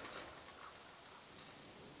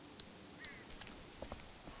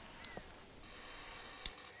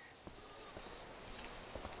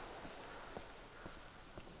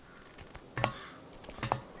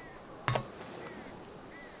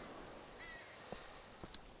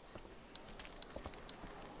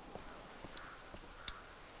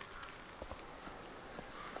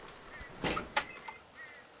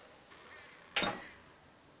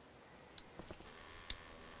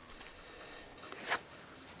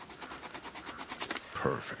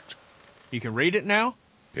 Perfect. You can read it now?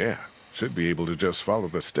 Yeah, should be able to just follow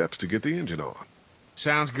the steps to get the engine on.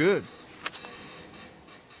 Sounds good.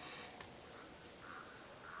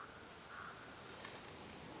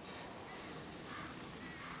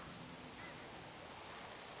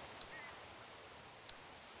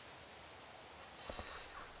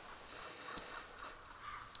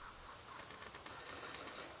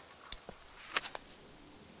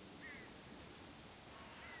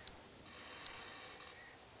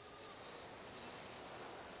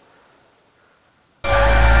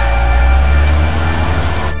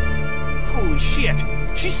 Shit!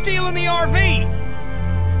 She's stealing the RV!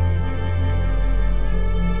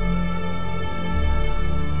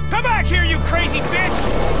 Come back here, you crazy bitch!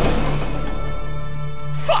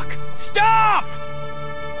 Fuck! Stop!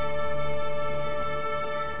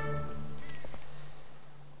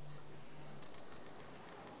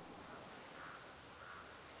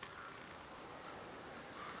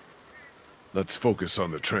 Let's focus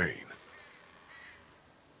on the train.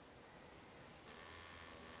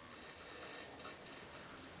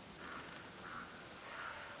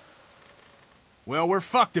 Well, we're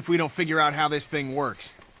fucked if we don't figure out how this thing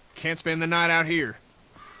works. Can't spend the night out here.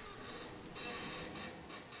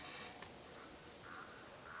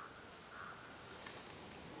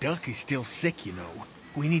 Duck is still sick, you know.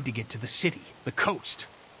 We need to get to the city, the coast.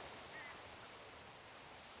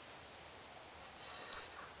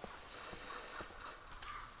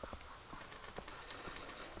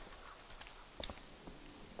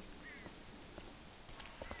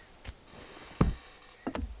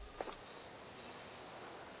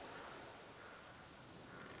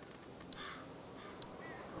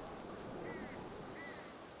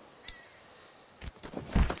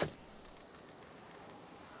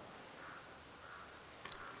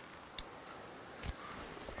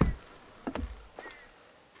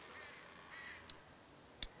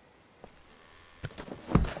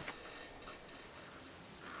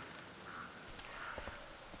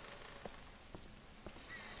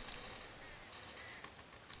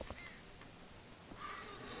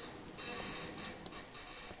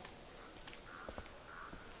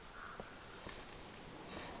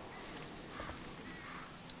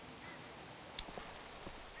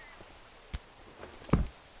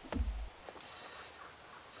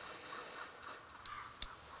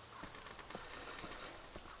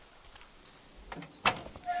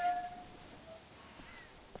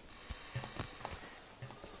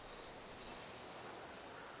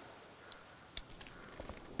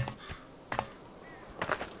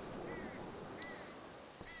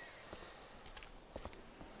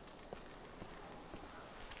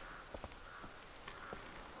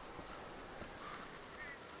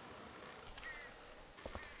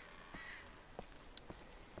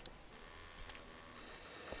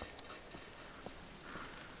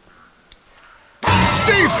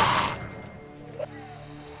 Jesus!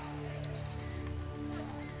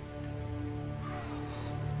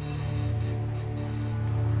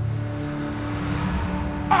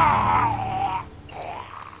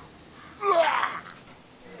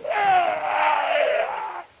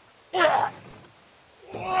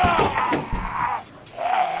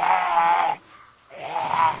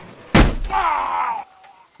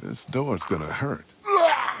 This door's gonna hurt.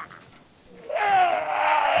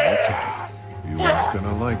 Okay, you aren't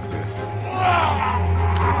gonna like this.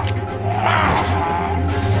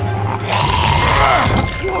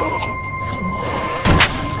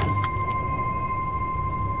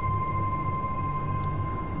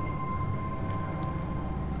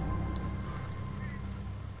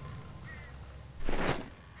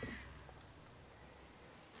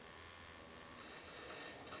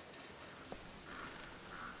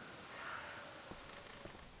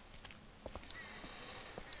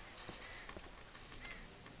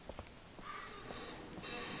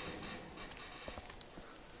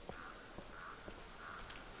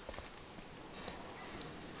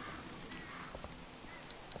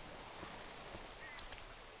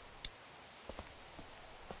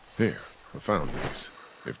 Here, I found these,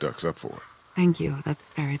 if Duck's up for it. Thank you.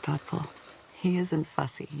 That's very thoughtful. He isn't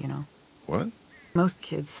fussy, you know. What? Most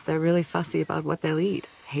kids, they're really fussy about what they'll eat.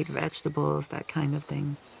 Hate vegetables, that kind of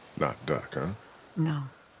thing. Not Duck, huh? No.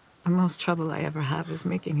 The most trouble I ever have is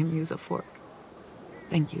making him use a fork.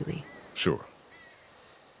 Thank you, Lee. Sure.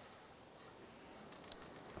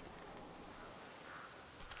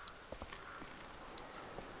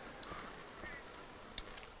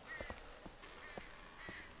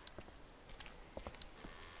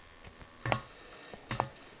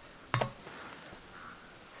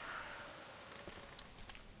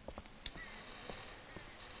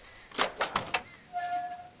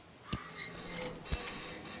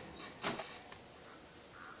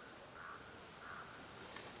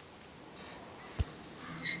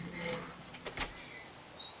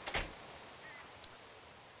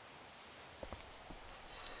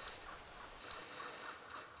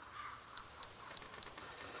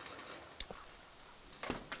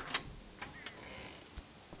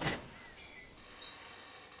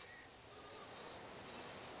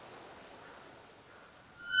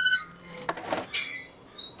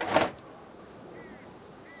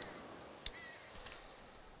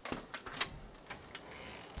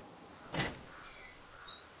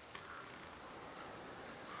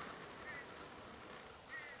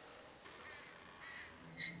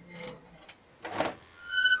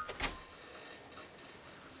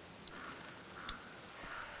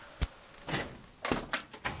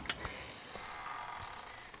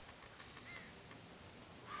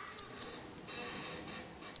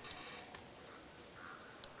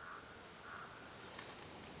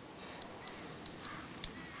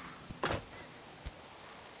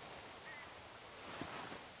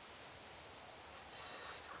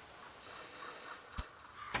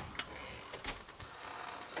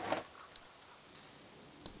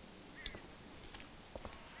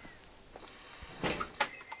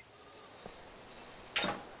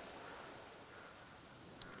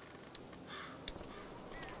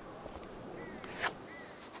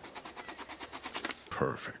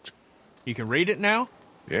 Perfect. You can read it now?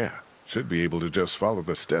 Yeah, should be able to just follow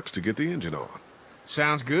the steps to get the engine on.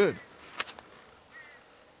 Sounds good.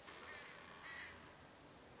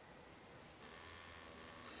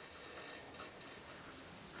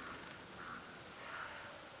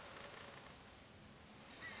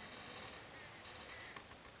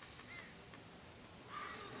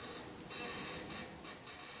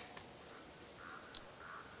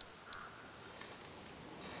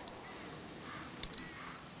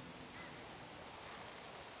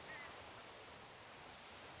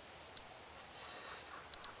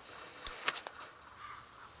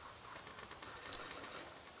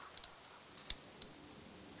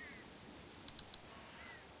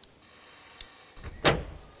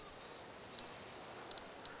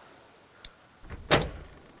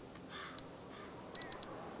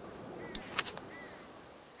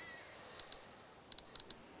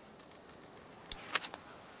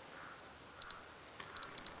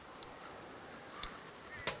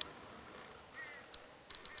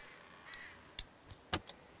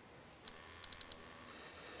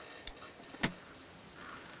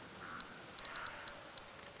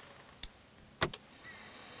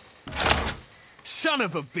 Son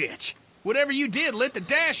of a bitch! Whatever you did lit the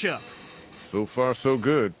dash up! So far, so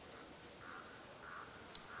good.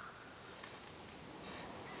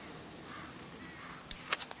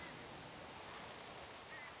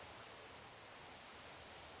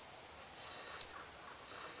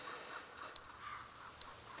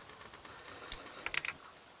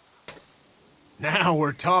 Now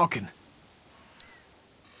we're talking.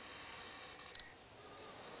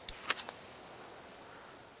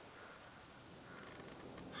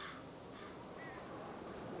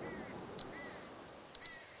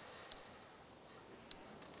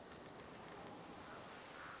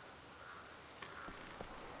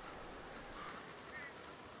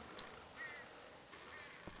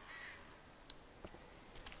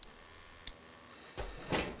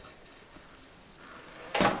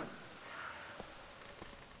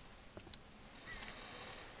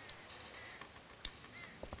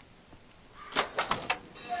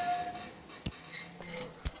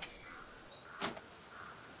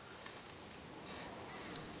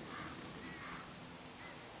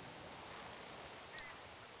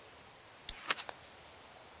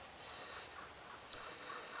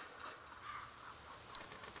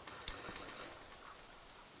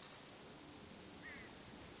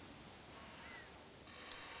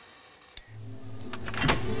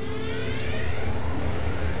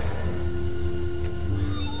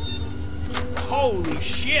 Holy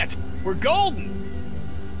shit! We're golden!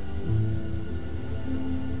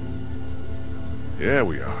 Yeah,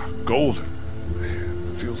 we are. Golden.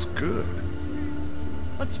 Man, feels good.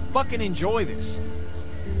 Let's fucking enjoy this.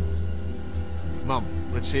 Mom,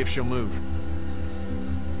 let's see if she'll move.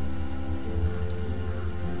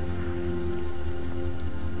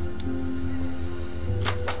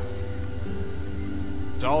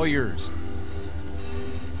 It's all yours.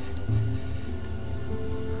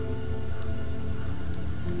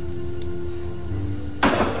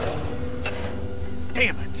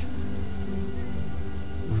 Damn it!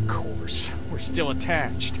 Of course, we're still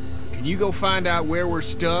attached. Can you go find out where we're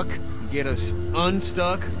stuck and get us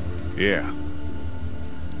unstuck? Yeah.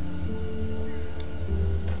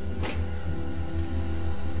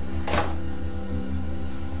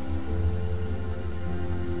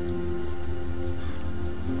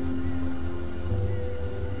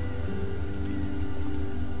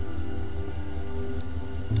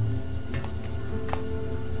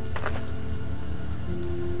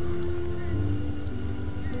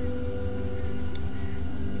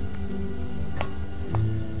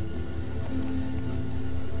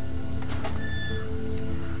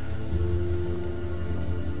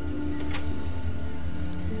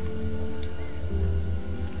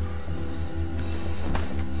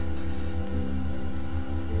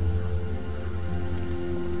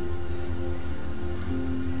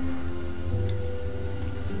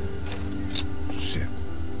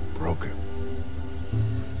 Broken.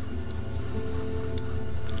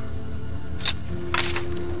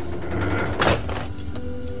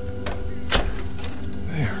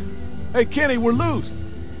 There. Hey, Kenny, we're loose.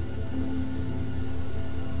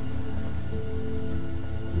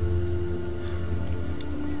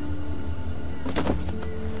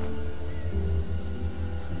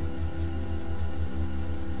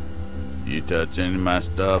 You touch any of my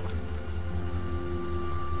stuff?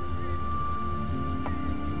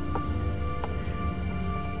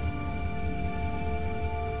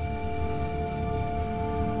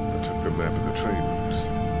 Map of the train routes.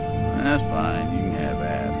 That's fine. You can have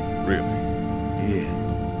that. Really? Yeah.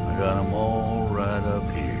 I got them all right up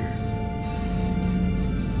here.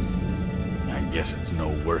 I guess it's no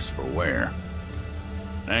worse for wear.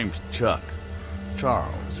 Name's Chuck.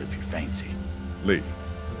 Charles, if you fancy. Lee.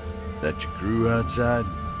 That your crew outside?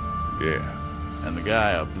 Yeah. And the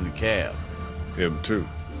guy up in the cab? Him too.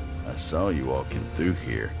 I saw you walking through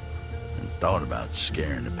here and thought about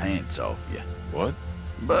scaring the pants off you. What?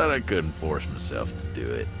 But I couldn't force myself to do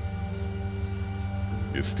it.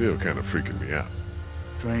 You're still kind of freaking me out.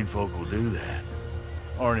 Trained folk will do that.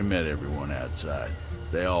 Already met everyone outside.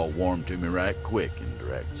 They all warmed to me right quick in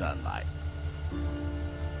direct sunlight.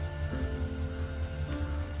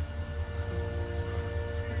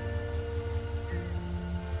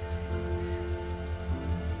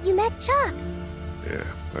 You met Chuck. Yeah,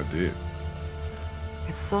 I did.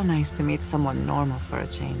 It's so nice to meet someone normal for a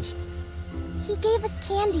change. He gave us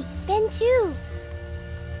candy. Ben too.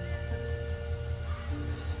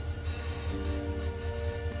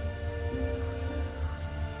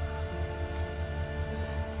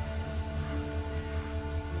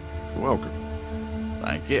 Welcome.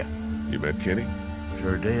 Thank you. You met Kenny?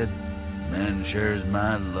 Sure did. Man shares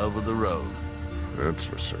my love of the road. That's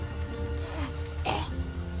for certain.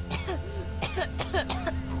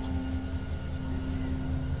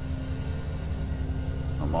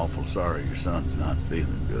 I'm awful sorry your son's not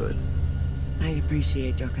feeling good. I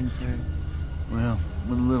appreciate your concern. Well,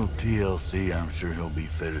 with a little TLC, I'm sure he'll be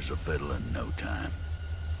fit as a fiddle in no time.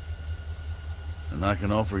 And I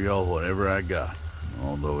can offer y'all whatever I got,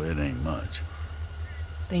 although it ain't much.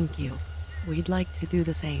 Thank you. We'd like to do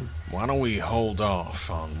the same. Why don't we hold off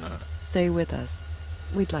on... Stay with us.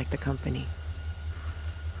 We'd like the company.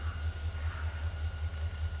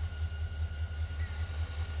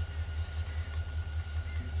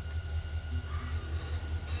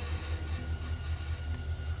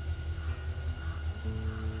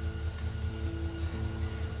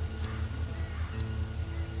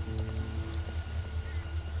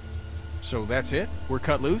 So that's it? We're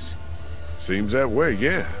cut loose? Seems that way,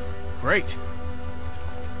 yeah. Great.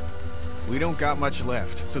 We don't got much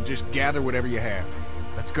left, so just gather whatever you have.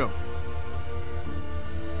 Let's go.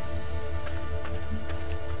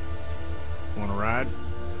 Want to ride?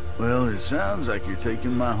 Well, it sounds like you're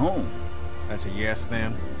taking my home. That's a yes,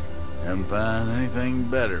 then? Haven't found anything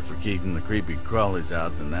better for keeping the creepy crawlies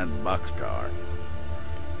out than that boxcar.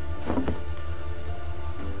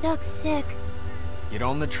 Duck's sick. Get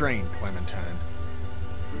on the train, Clementine.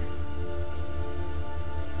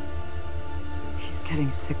 He's getting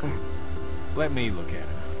sicker. Let me look at him.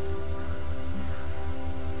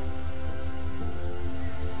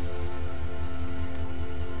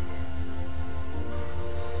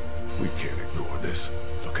 We can't ignore this.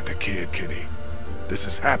 Look at the kid, Kenny. This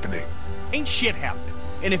is happening. Ain't shit happening.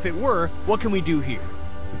 And if it were, what can we do here?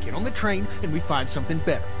 We get on the train and we find something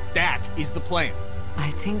better. That is the plan.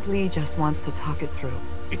 I think Lee just wants to talk it through.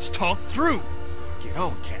 It's talked through! Get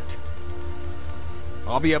on, Cat.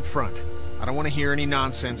 I'll be up front. I don't want to hear any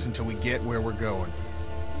nonsense until we get where we're going.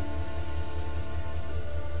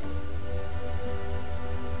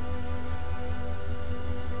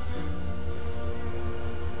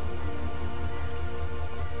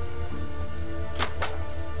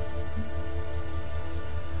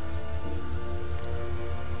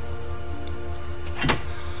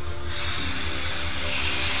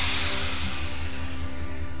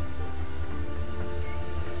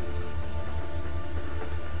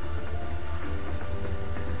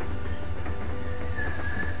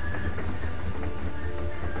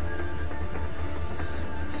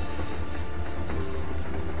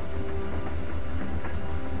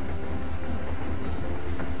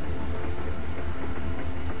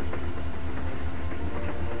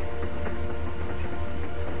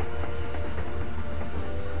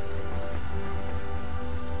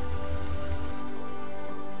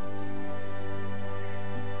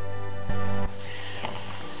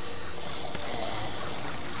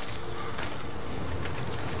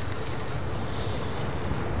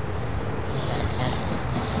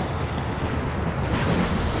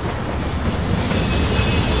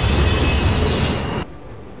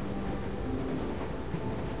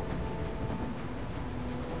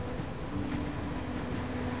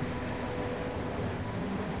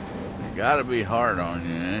 Gotta be hard on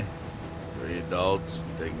you, eh? 3 adults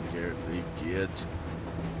taking care of 3 kids.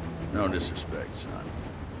 No disrespect, son.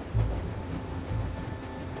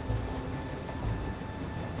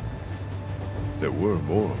 There were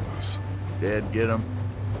more of us. Dad get them?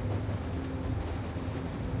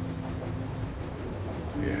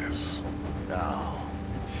 Yes. Oh,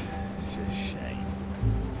 it's a shame.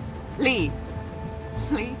 Lee!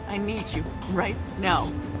 Lee, I need you right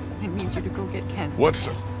now. I need you to go get Ken. What's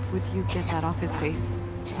up? Would you get that off his face?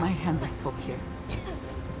 My hands are full here.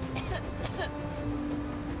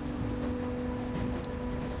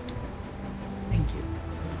 Thank you.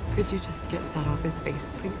 Could you just get that off his face,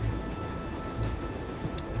 please?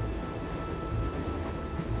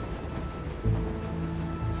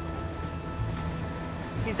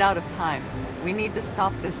 He's out of time. We need to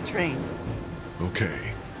stop this train.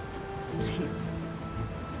 Okay. Please.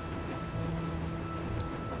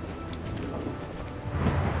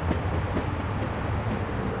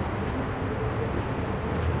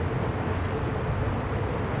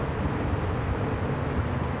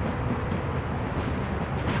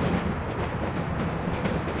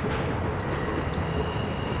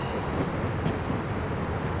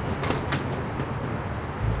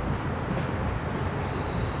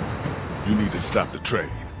 You need to stop the train.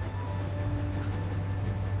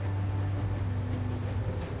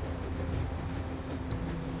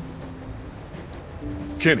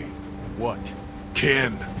 Kenny. What?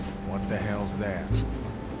 Ken. What the hell's that?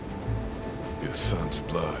 Your son's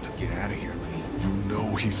blood. Get out of here, Lee. You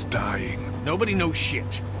know he's dying. Nobody knows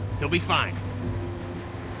shit. He'll be fine.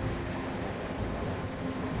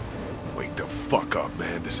 Wake the fuck up,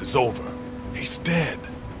 man. This is over. He's dead.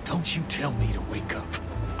 Don't you tell me to wake up.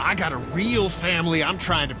 I got a real family I'm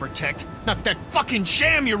trying to protect, not that fucking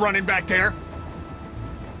sham you're running back there!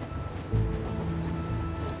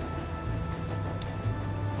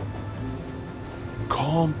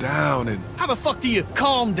 Calm down and... How the fuck do you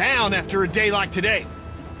calm down after a day like today?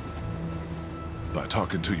 By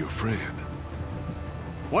talking to your friend.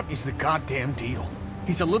 What is the goddamn deal?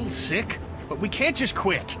 He's a little sick, but we can't just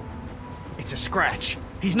quit. It's a scratch.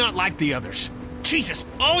 He's not like the others. Jesus,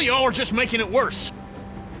 all y'all are just making it worse.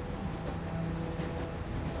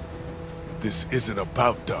 This isn't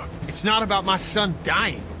about Duck. It's not about my son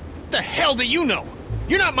dying. What the hell do you know?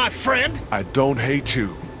 You're not my friend. I don't hate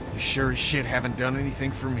you. You sure as shit haven't done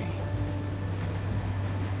anything for me.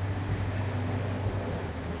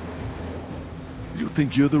 You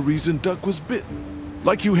think you're the reason Duck was bitten?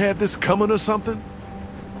 Like you had this coming or something?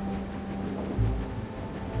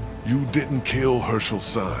 You didn't kill Herschel's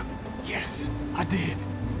son. Yes, I did.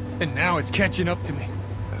 And now it's catching up to me.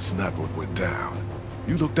 That's not what went down.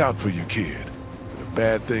 You looked out for your kid, but a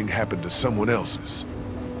bad thing happened to someone else's.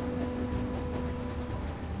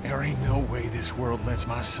 There ain't no way this world lets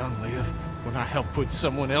my son live when I help put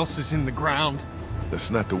someone else's in the ground. That's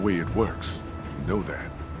not the way it works. You know that.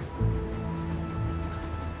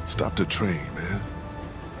 Stop the train, man.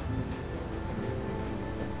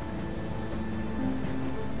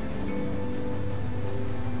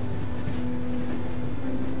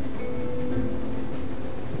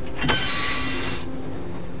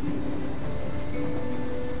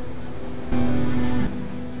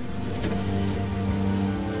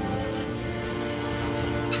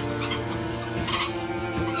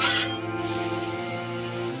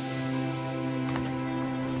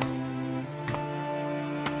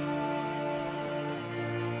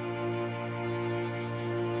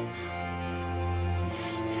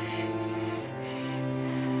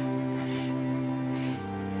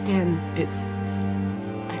 Again,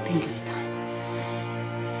 I think it's time.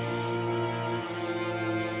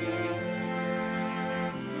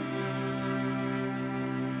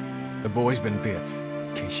 The boy's been bit,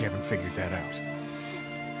 in case you haven't figured that out.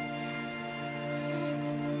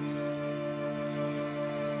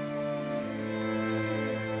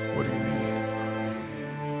 What do you need?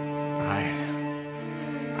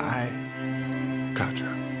 Gotcha.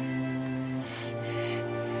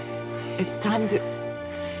 It's time to...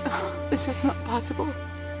 This is not possible.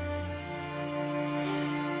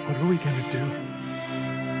 What are we gonna do?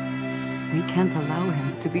 We can't allow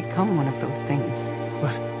him to become one of those things.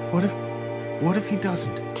 But what if he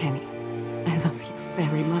doesn't? Kenny, I love you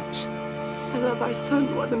very much. I love our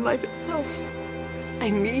son more than life itself. I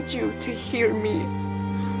need you to hear me.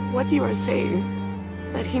 What you are saying,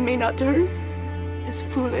 that he may not turn, is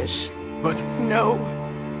foolish. But... No.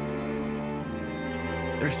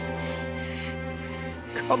 There's...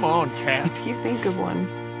 Come on, Kat. If you think of one,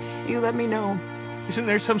 you let me know. Isn't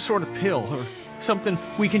there some sort of pill or something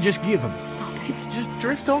we can just give him? Stop He can just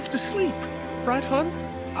drift off to sleep. Right, hon?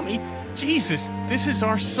 I mean, Jesus, this is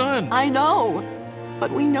our son. I know,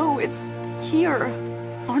 but we know it's here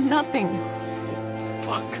or nothing.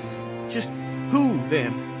 Fuck. Just who,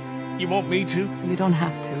 then? You want me to? You don't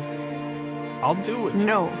have to. I'll do it.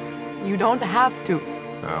 No, you don't have to.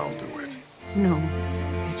 I'll do it. No,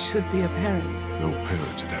 it should be apparent. No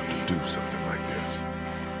parent should have to do something like this.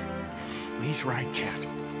 Lee's right, Kat.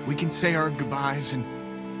 We can say our goodbyes and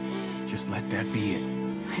just let that be it.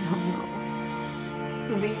 I don't know.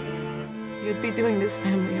 Lee, you'd be doing this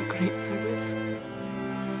family a great service.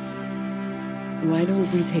 Why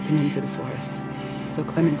don't we take him into the forest, so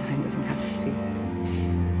Clementine doesn't have to see?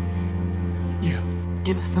 Yeah.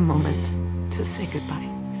 Give us a moment to say goodbye.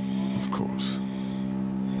 Of course.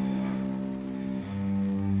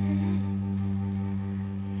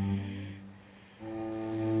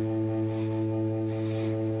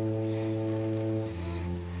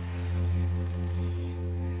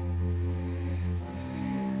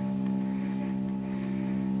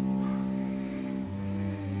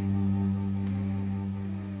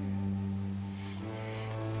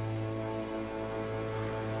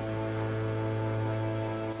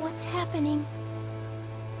 What's happening?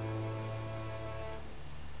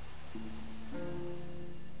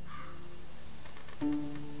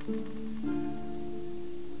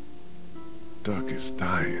 Duck is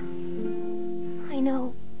dying. I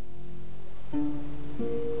know.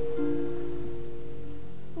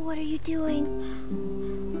 What are you doing?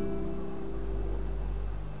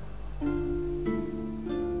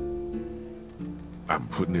 I'm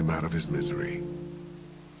putting him out of his misery.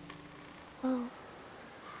 Oh.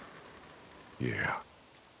 Yeah.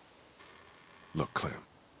 Look, Clem.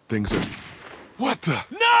 Things are... What the...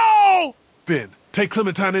 No! Ben, take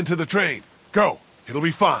Clementine into the train. Go. It'll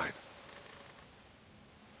be fine.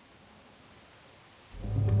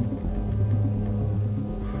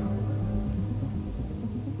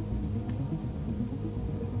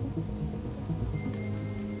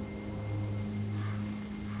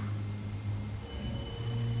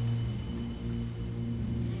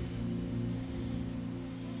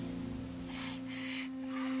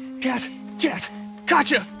 Cat! Cat!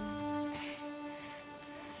 Gotcha!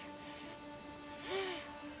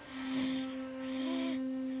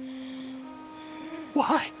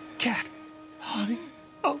 Why? Cat? Honey?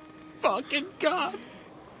 Oh, fucking God!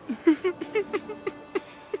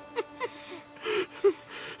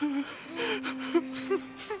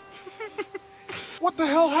 What the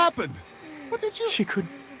hell happened? What did you... She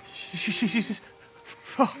couldn't... She just...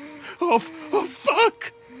 Oh,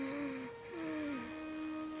 fuck!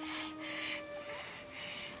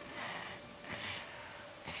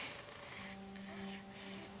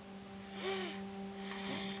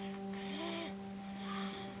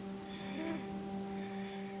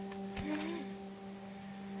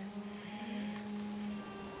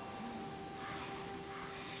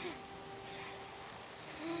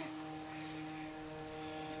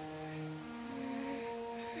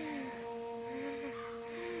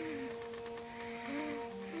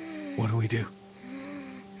 What do we do?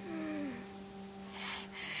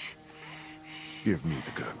 Give me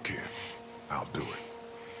the gun, kid. I'll do it.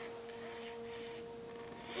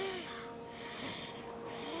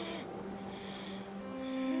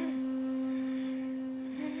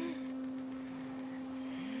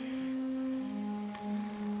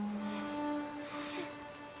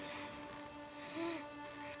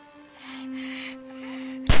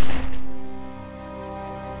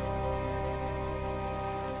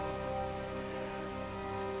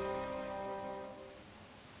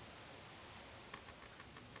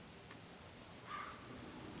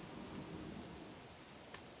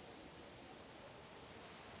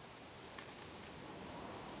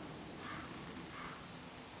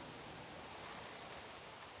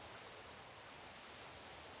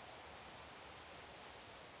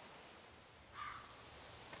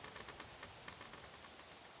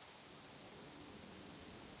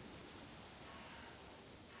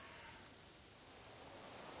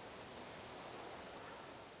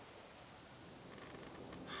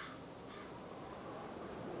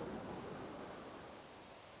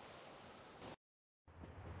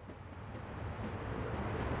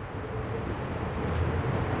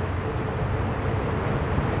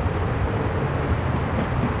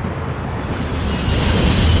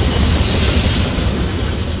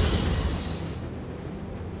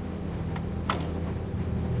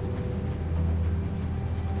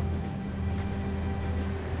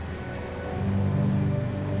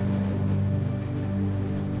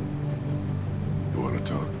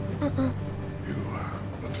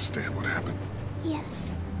 Understand what happened?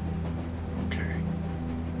 Yes. Okay.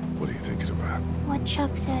 What are you thinking about? What Chuck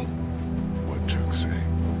said. What Chuck say?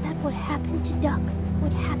 That what happened to Duck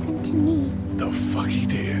would happen to me. The fuck he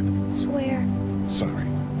did? Swear. Sorry.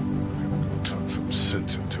 I'm gonna go talk some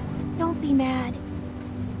sense into him. Don't be mad.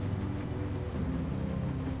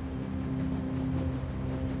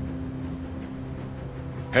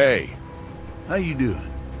 Hey, how you doing?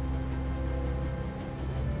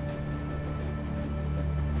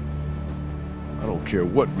 I don't care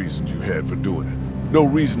what reasons you had for doing it. No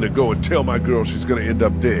reason to go and tell my girl she's gonna end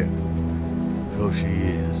up dead. 'Cause she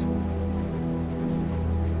is.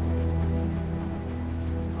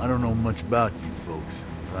 I don't know much about you folks,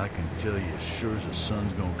 but I can tell you as sure as the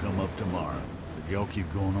sun's gonna come up tomorrow, if y'all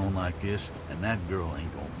keep going on like this, and that girl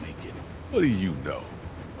ain't gonna make it. What do you know?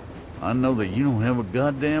 I know that you don't have a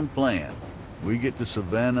goddamn plan. We get to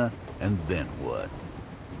Savannah, and then what?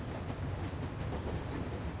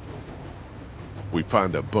 We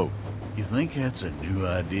find a boat. You think that's a new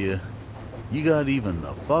idea? You got even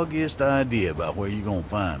the foggiest idea about where you're gonna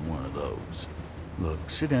find one of those. Look,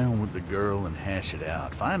 sit down with the girl and hash it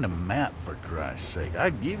out. Find a map, for Christ's sake.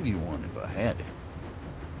 I'd give you one if I had it.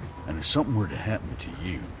 And if something were to happen to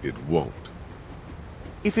you... It won't.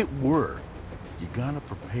 If it were, you gotta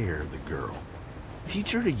prepare the girl.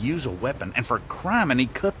 Teach her to use a weapon, and for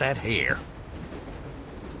criminy, cut that hair.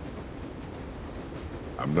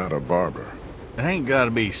 I'm not a barber. It ain't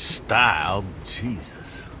gotta be styled.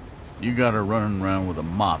 Jesus. You got her running around with a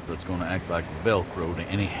mop that's gonna act like Velcro to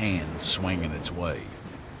any hand swinging its way.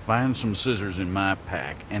 Find some scissors in my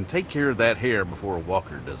pack, and take care of that hair before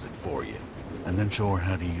Walker does it for you. And then show her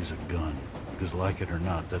how to use a gun. Because like it or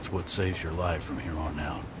not, that's what saves your life from here on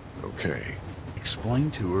out. Okay.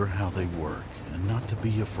 Explain to her how they work, and not to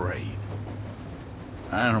be afraid.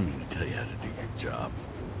 I don't mean to tell you how to do your job,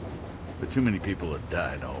 but too many people have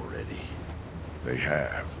died already. They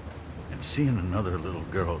have. And seeing another little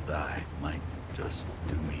girl die might just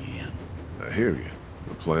do me in. I hear you.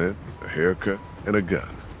 A plan, a haircut, and a gun.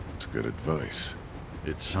 It's good advice.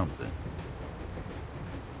 It's something.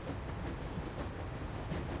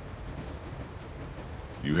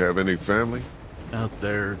 You have any family? Out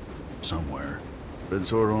there, somewhere. Been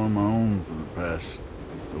sort of on my own for the past,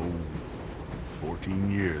 14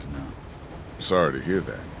 years now. Sorry to hear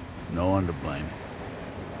that. No one to blame.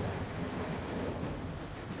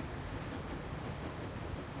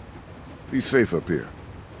 Be safe up here.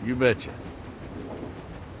 You betcha.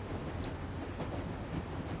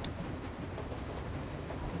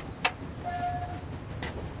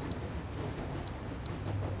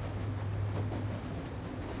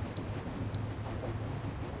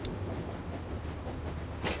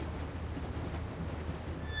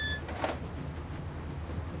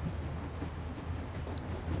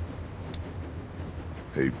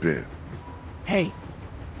 Hey, Ben. Hey.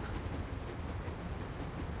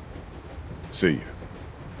 See ya.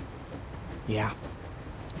 Yeah.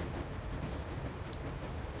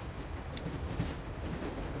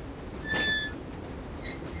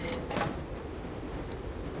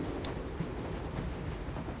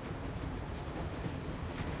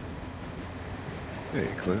 Hey,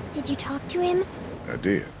 Clint. Did you talk to him? I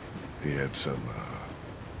did. He had some,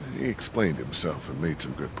 he explained himself and made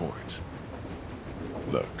some good points.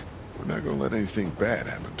 Look, we're not gonna let anything bad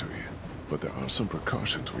happen to you, but there are some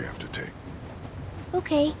precautions we have to take.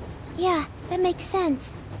 Okay. Yeah, that makes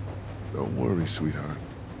sense. Don't worry, sweetheart.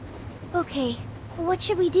 Okay. What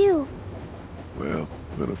should we do? Well,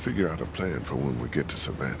 we're gonna figure out a plan for when we get to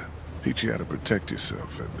Savannah. Teach you how to protect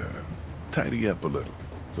yourself and, tidy up a little,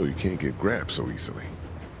 so you can't get grabbed so easily.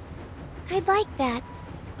 I'd like that.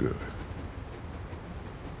 Good.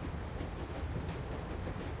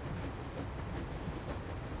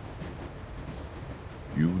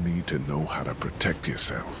 You need to know how to protect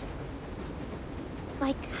yourself.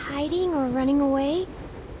 Like hiding or running away?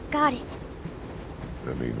 Got it.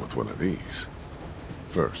 I mean, with one of these.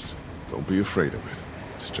 First, don't be afraid of it.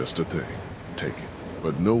 It's just a thing. Take it.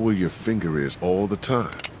 But know where your finger is all the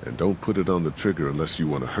time. And don't put it on the trigger unless you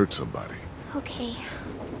want to hurt somebody. Okay.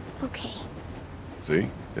 Okay. See?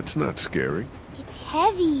 It's not scary. It's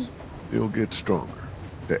heavy. You'll get stronger.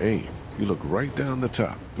 To aim, you look right down the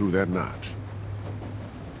top, through that notch.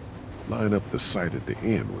 Line up the sight at the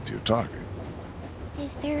end with your target.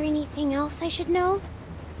 Is there anything else I should know?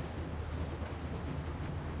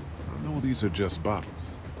 I know these are just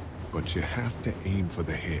bottles, but you have to aim for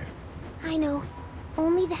the head. I know.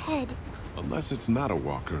 Only the head. Unless it's not a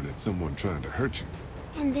walker and it's someone trying to hurt you.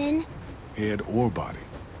 And then? Head or body.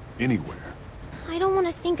 Anywhere. I don't want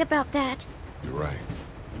to think about that. You're right.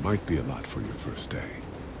 It might be a lot for your first day.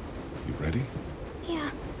 You ready? Yeah,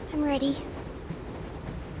 I'm ready.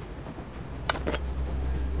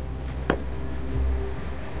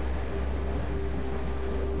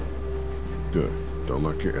 Good. Don't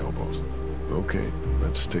lock your elbows. Okay,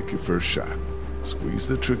 let's take your first shot. Squeeze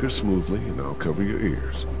the trigger smoothly and I'll cover your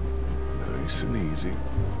ears. Nice and easy.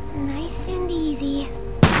 Nice and easy.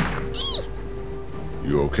 Eek!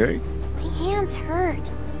 You okay? My hands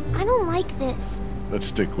hurt. I don't like this. Let's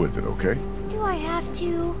stick with it, okay? Do I have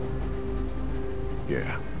to?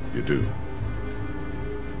 Yeah, you do.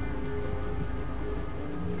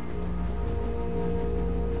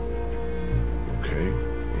 Okay,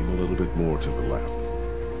 aim a little bit more to the left.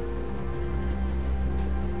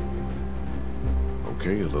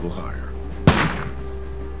 Okay, a little higher.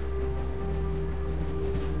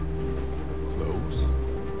 Close.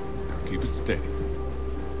 Now keep it steady.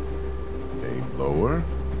 Aim lower.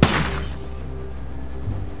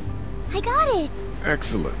 I got it!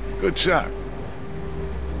 Excellent. Good shot.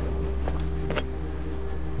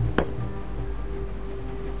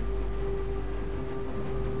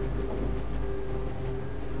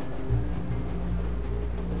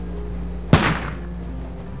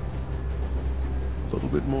 A little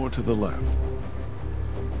bit more to the left.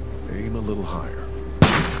 Aim a little higher.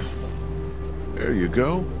 There you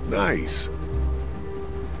go. Nice.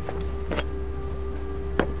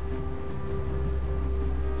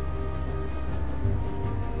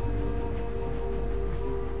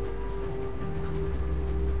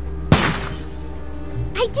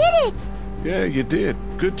 I did it! Yeah, you did.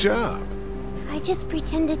 Good job. I just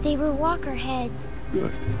pretended they were walker heads.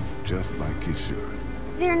 Good. Just like you should.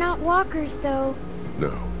 They're not walkers, though.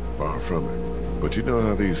 No, far from it. But you know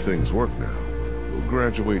how these things work now. We'll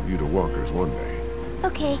graduate you to walkers one day.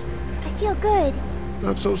 Okay, I feel good.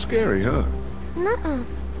 Not so scary, huh? Nuh-uh.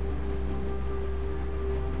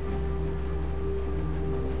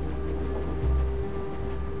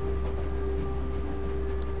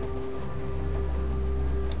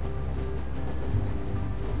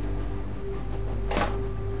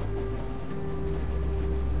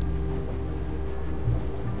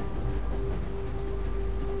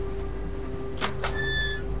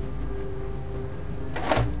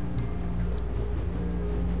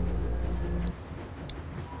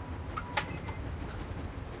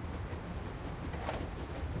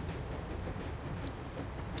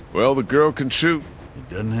 Well, the girl can shoot.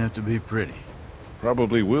 It doesn't have to be pretty.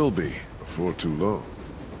 Probably will be before too long.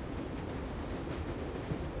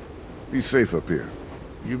 Be safe up here.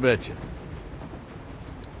 You betcha.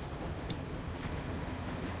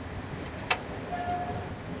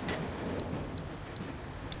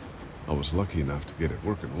 I was lucky enough to get it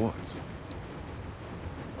working once.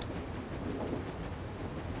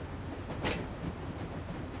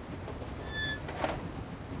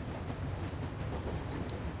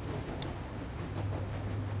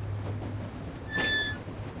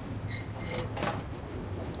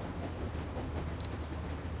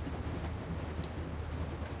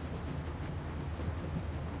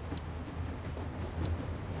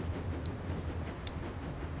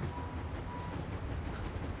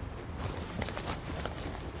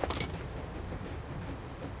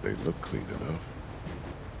 They look clean enough.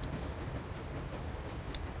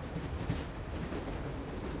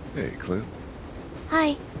 Hey, Clint.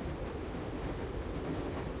 Hi.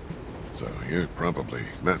 So you're probably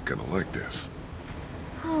not gonna like this.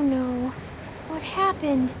 Oh no. What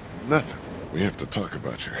happened? Nothing. We have to talk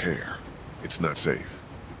about your hair. It's not safe.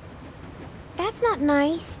 That's not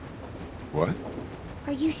nice. What?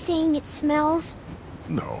 Are you saying it smells?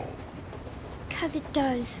 No. 'Cause it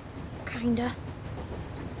does. Kinda.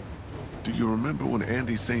 Do you remember when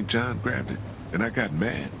Andy St. John grabbed it and I got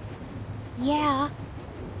mad? Yeah.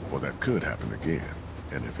 Well, that could happen again.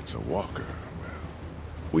 And if it's a walker, well,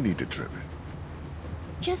 we need to trim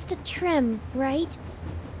it. Just a trim, right?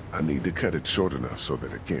 I need to cut it short enough so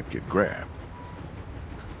that it can't get grabbed.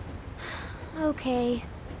 Okay.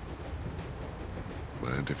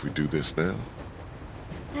 Mind if we do this now?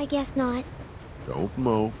 I guess not. Don't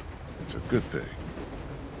mope. It's a good thing.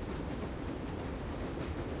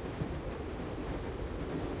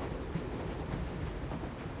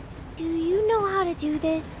 Do you know how to do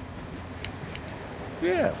this?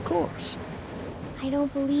 Yeah, of course. I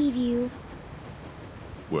don't believe you.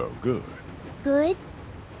 Well, good. Good?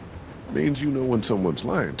 Means you know when someone's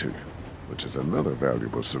lying to you, which is another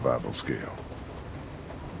valuable survival skill.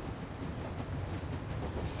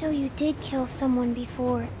 So you did kill someone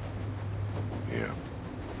before. Yeah,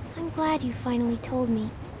 I'm glad you finally told me.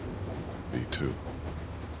 me too.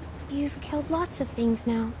 You've killed lots of things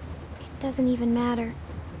now. It doesn't even matter.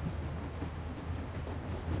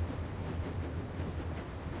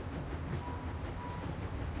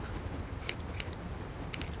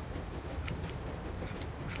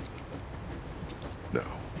 No,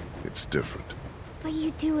 it's different. But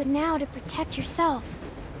you do it now to protect yourself.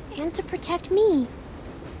 And to protect me.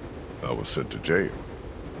 I was sent to jail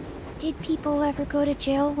Did people ever go to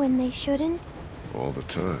jail when they shouldn't? all the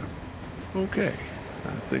time. Okay,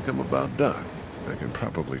 I think I'm about done. I can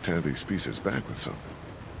probably tie these pieces back with something.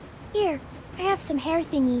 Here, I have some hair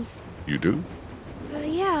thingies. You do?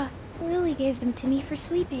 Yeah, Lily gave them to me for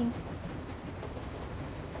sleeping.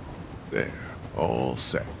 There, all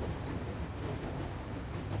set.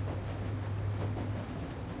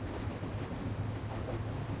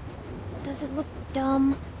 Does it look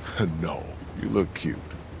dumb? No, you look cute,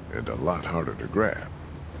 and a lot harder to grab.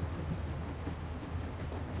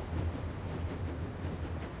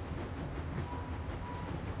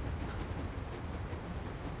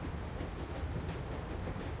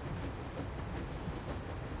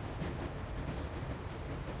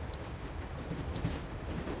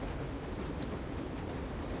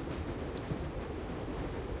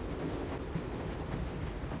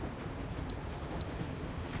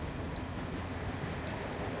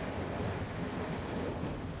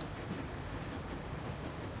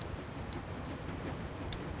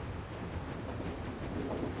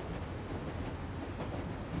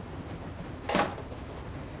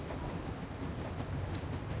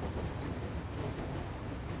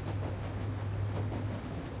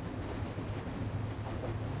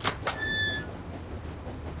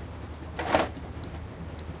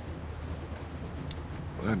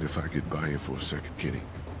 Mind if I get by you for a second, Kitty?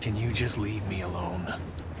 Can you just leave me alone?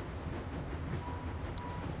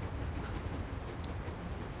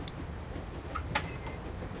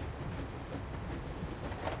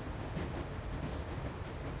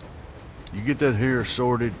 You get that hair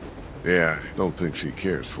sorted? Yeah, I don't think she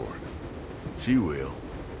cares for it. She will.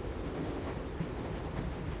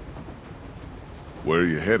 Where are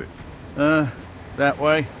you headed? That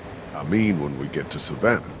way? I mean when we get to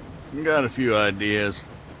Savannah. Got a few ideas.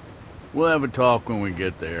 We'll have a talk when we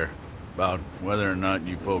get there about whether or not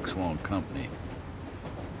you folks want company.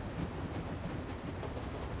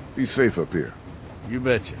 Be safe up here. You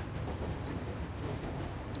betcha.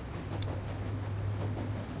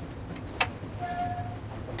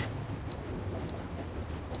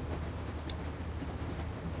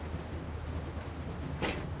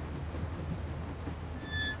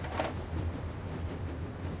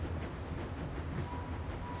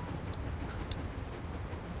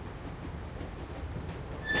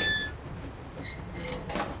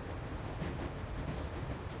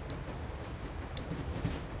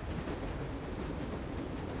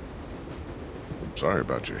 Sorry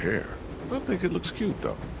about your hair. I think it looks cute,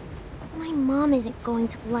 though. My mom isn't going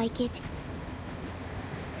to like it.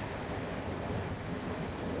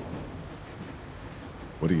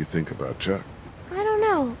 What do you think about Chuck? I don't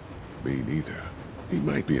know. Me neither. He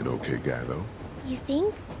might be an okay guy, though. You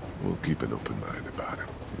think? We'll keep an open mind about him.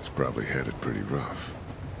 He's probably had it pretty rough.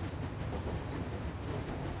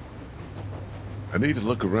 I need to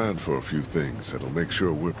look around for a few things that'll make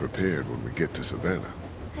sure we're prepared when we get to Savannah.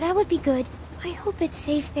 That would be good. I hope it's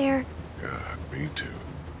safe there. God, me too.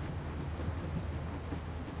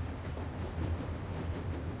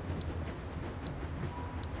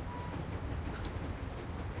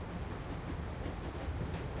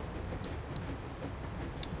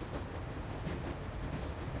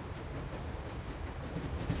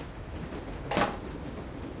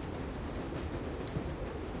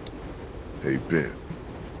 Hey, Ben.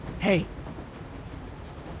 Hey.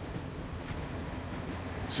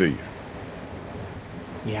 See ya.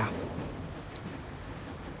 Yeah.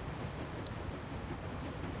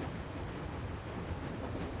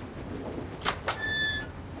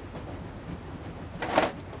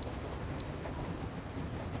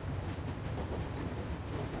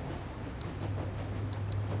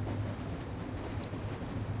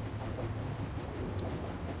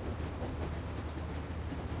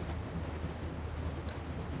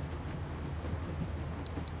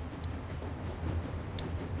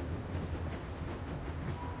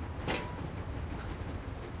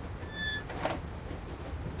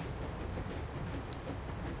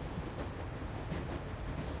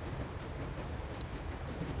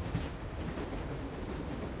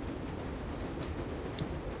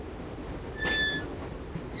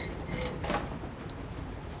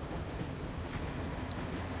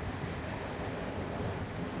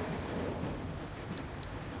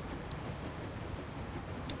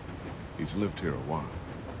 He's lived here a while.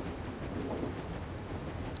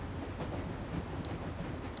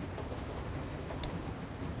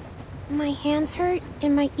 My hands hurt,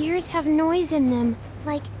 and my ears have noise in them.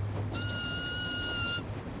 Like...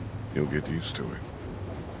 You'll get used to it.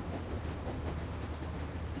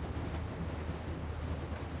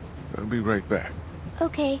 I'll be right back.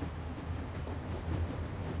 Okay.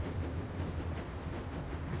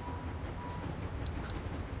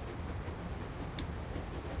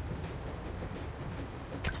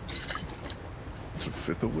 It's a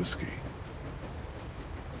fifth of whiskey.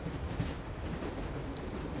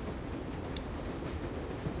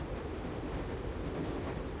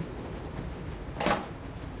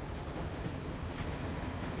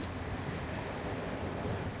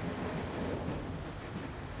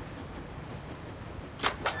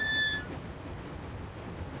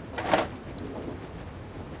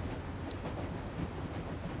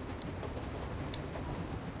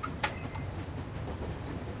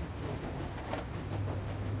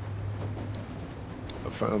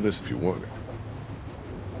 Found this if you want it.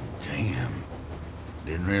 Damn.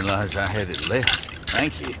 Didn't realize I had it left.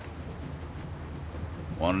 Thank you.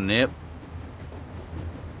 Want a nip?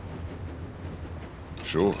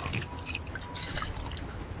 Sure.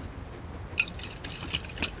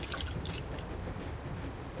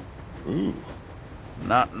 Ooh.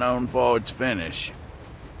 Not known for its finish.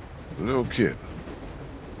 No kidding.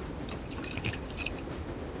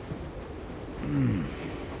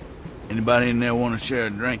 Anybody in there want to share a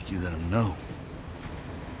drink, you let them know.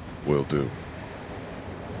 Will do.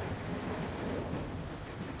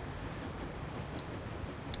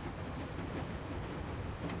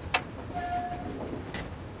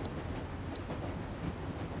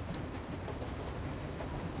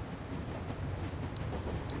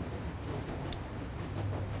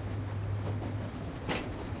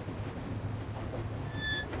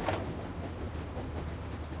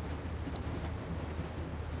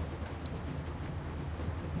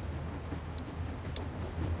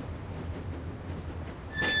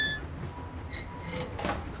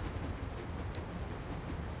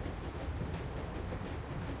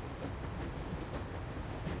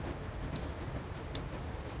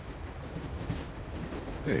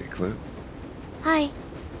 Hey, Clint. Hi.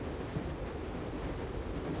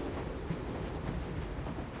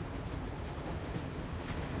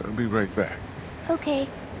 I'll be right back. Okay.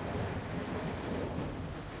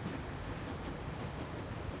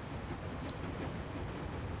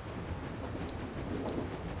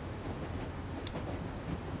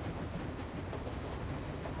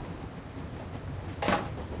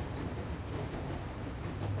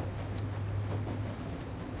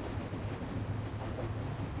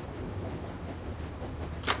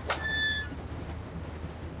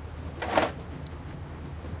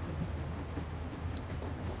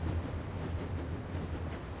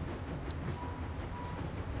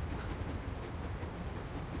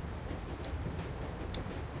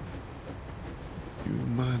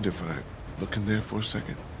 mind if I look in there for a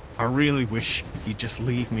second? I really wish you'd just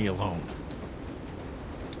leave me alone.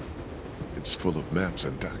 It's full of maps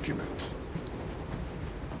and documents.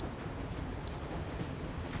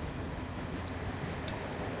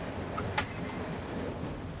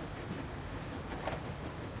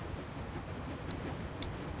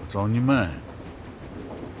 What's on your mind?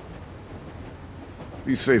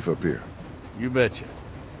 Be safe up here. You betcha.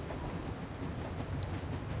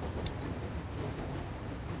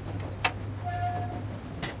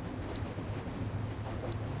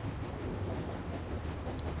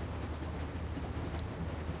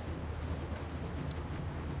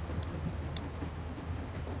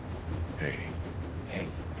 Hey.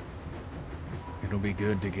 It'll be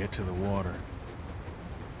good to get to the water.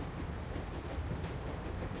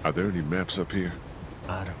 Are there any maps up here?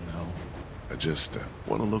 I don't know. I just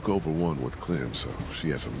want to look over one with Clem so she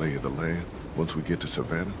has a lay of the land once we get to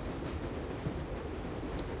Savannah.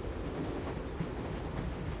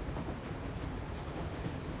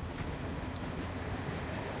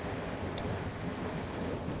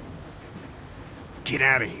 Get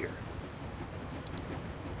out of here.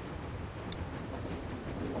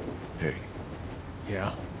 Hey.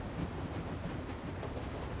 Yeah?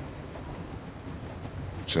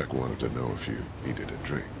 Chuck wanted to know if you needed a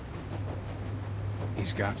drink.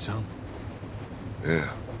 He's got some? Yeah.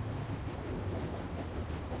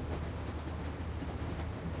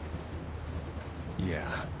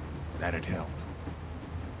 Yeah, that'd help.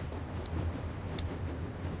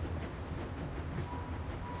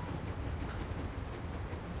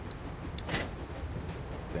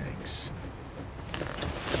 Thanks.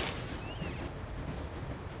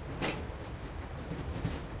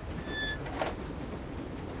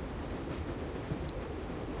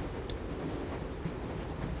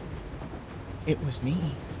 It was me.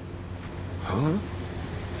 Huh?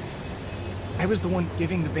 I was the one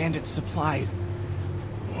giving the bandits supplies.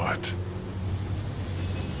 What?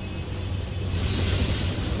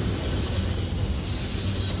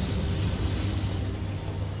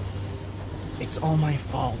 It's all my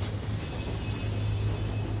fault.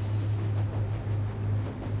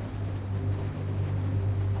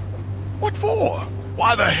 What for?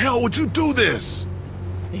 Why the hell would you do this?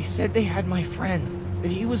 They said they had my friend,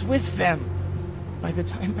 that he was with them. By the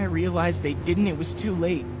time I realized they didn't, it was too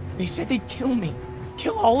late. They said they'd kill me.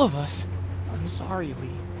 Kill all of us. I'm sorry, Lee.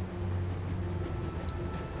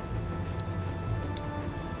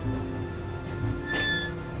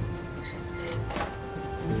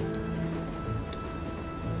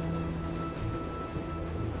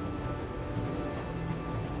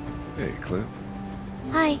 Hey, Clem.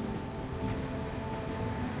 Hi.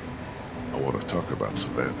 I want to talk about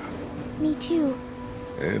Savannah. Me too.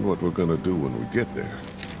 And what we're gonna do when we get there.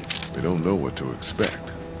 We don't know what to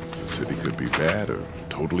expect. The city could be bad or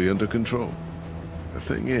totally under control. The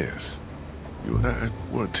thing is, you and I,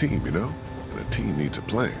 we're a team, you know? And a team needs a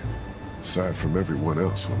plan. Aside from everyone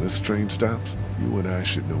else, when this train stops, you and I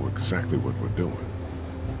should know exactly what we're doing.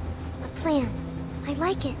 A plan. I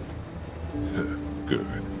like it.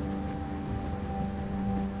 Good.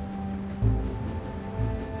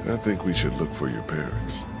 I think we should look for your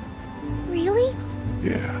parents. Really?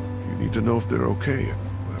 Yeah, you need to know if they're okay, and,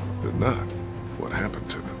 well, if they're not, what happened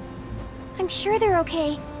to them. I'm sure they're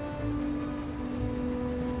okay.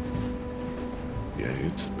 Yeah,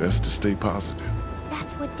 it's best to stay positive.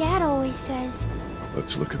 That's what Dad always says.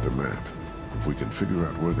 Let's look at the map. If we can figure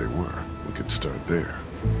out where they were, we can start there.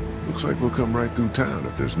 Looks like we'll come right through town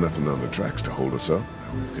if there's nothing on the tracks to hold us up.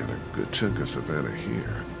 Now we've got a good chunk of Savannah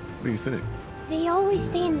here. What do you think? They always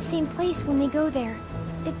stay in the same place when they go there.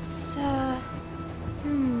 It's,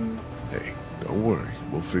 Hey, don't worry.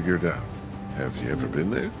 We'll figure it out. Have you ever been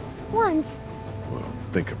there? Once. Well,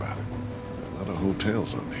 think about it. A lot of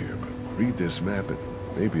hotels on here, but read this map and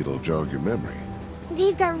maybe it'll jog your memory.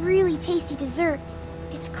 They've got really tasty desserts.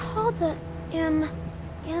 It's called the,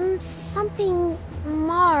 something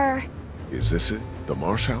Mar. Is this it? The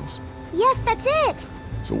Marsh House? Yes, that's it!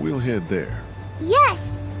 So we'll head there.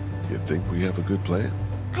 Yes! You think we have a good plan?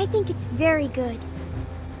 I think it's very good.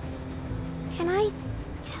 Can I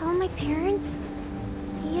tell my parents?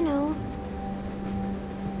 You know.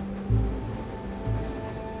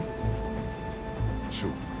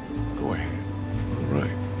 Sure. Go ahead. All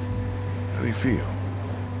right. How do you feel?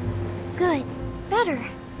 Good. Better.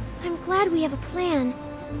 I'm glad we have a plan.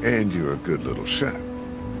 And you're a good little shot.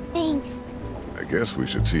 Thanks. I guess we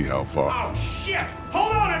should see how far... Oh, shit!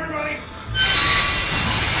 Hold on, everybody!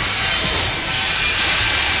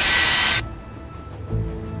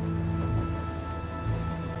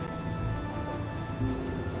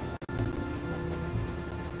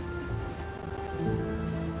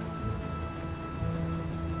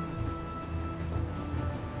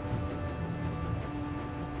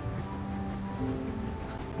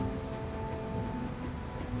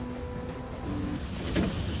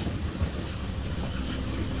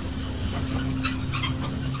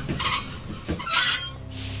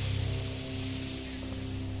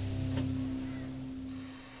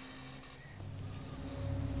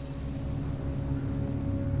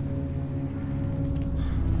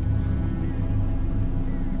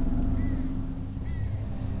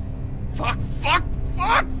 Fuck, fuck,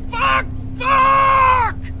 fuck, fuck,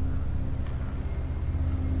 fuck!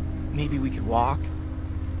 Maybe we could walk?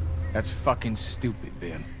 That's fucking stupid,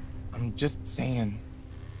 Ben. I'm just saying.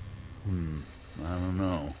 I don't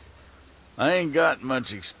know. I ain't got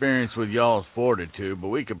much experience with y'all's fortitude, but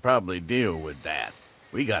we could probably deal with that.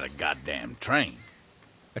 We got a goddamn train.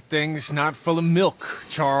 That thing's not full of milk,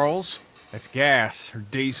 Charles. That's gas or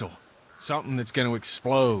diesel. Something that's gonna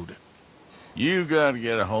explode. You gotta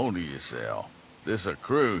get a hold of yourself. This a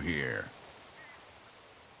crew here.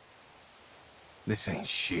 This ain't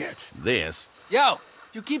shit. This? Yo,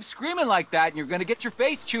 you keep screaming like that and you're gonna get your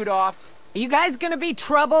face chewed off. Are you guys gonna be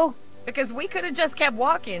trouble? Because we could have just kept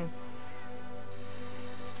walking.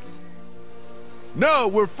 No,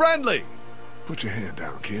 we're friendly! Put your hand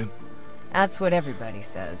down, kid. That's what everybody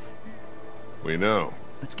says. We know.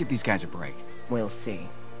 Let's give these guys a break. We'll see.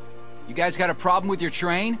 You guys got a problem with your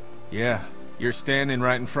train? Yeah, you're standing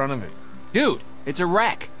right in front of it. Dude, it's a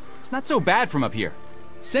wreck. It's not so bad from up here.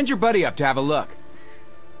 Send your buddy up to have a look.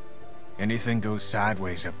 Anything goes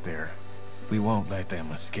sideways up there, we won't let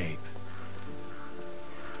them escape.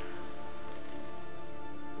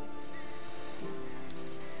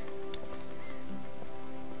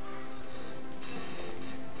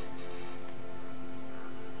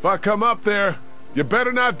 If I come up there, you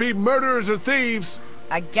better not be murderers or thieves.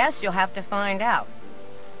 I guess you'll have to find out.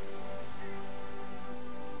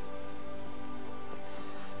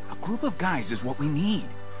 A group of guys is what we need.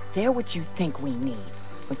 They're what you think we need.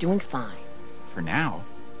 We're doing fine. For now.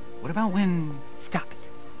 What about when... Stop it.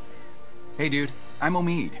 Hey, dude. I'm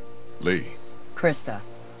Omid. Lee. Krista,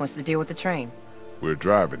 what's the deal with the train? We're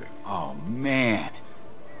driving it. Oh, man.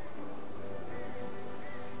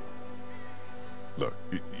 Look,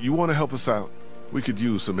 you want to help us out? We could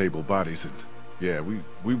use some able bodies and... yeah, we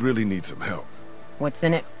really need some help. What's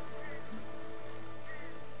in it?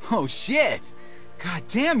 Oh, shit! God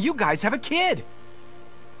damn, you guys have a kid!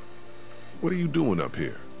 What are you doing up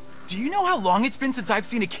here? Do you know how long it's been since I've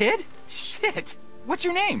seen a kid? Shit! What's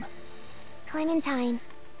your name? Clementine.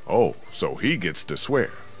 Oh, so he gets to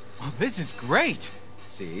swear. Well, this is great!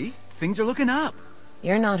 See? Things are looking up.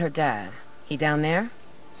 You're not her dad. He down there?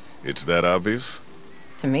 It's that obvious?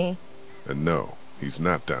 To me. And no, he's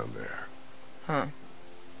not down there. Huh.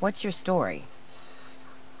 What's your story?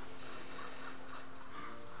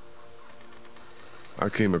 I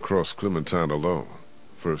came across Clementine alone.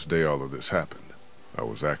 First day all of this happened. I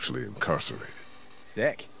was actually incarcerated.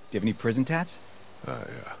 Sick. Do you have any prison tats? I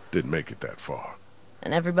didn't make it that far.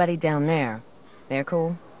 And everybody down there, they're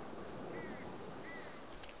cool?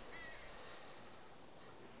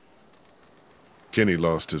 Kenny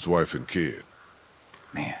lost his wife and kid.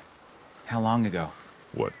 Man, how long ago?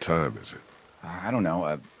 What time is it? I don't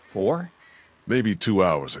know, 4? Maybe 2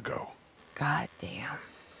 hours ago. God damn.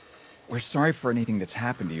 We're sorry for anything that's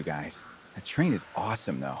happened to you guys. That train is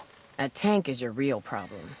awesome, though. That tank is your real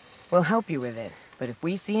problem. We'll help you with it, but if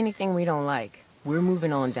we see anything we don't like, we're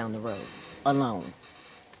moving on down the road. Alone.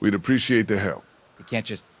 We'd appreciate the help. You can't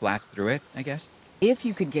just blast through it, I guess? If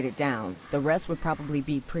you could get it down, the rest would probably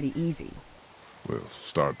be pretty easy. We'll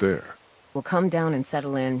start there. We'll come down and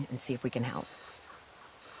settle in and see if we can help.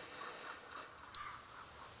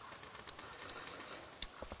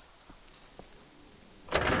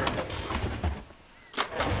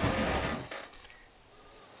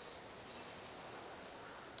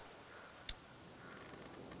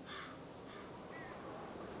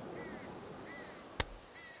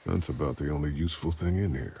 That's about the only useful thing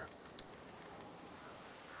in here.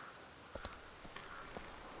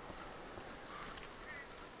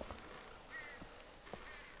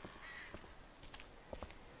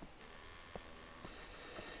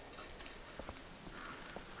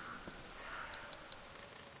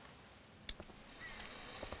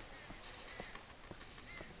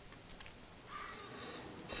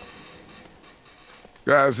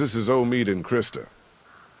 Guys, this is Omid and Krista.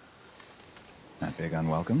 Not big on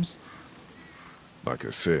welcomes? Like I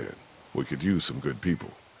said, we could use some good people.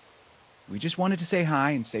 We just wanted to say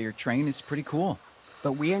hi and say your train is pretty cool.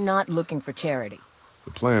 But we're not looking for charity.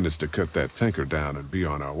 The plan is to cut that tanker down and be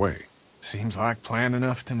on our way. Seems like plan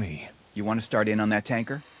enough to me. You want to start in on that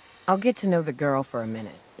tanker? I'll get to know the girl for a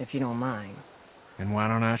minute, if you don't mind. And why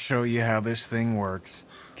don't I show you how this thing works?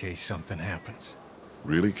 case something happens.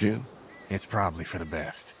 Really, Ken? It's probably for the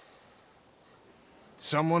best.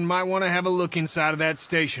 Someone might want to have a look inside of that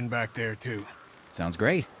station back there, too. Sounds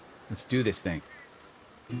great. Let's do this thing.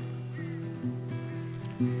 Can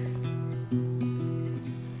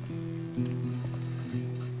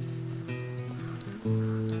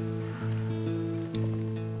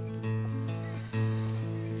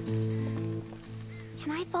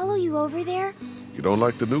I follow you over there? You don't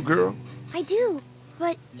like the new girl? I do,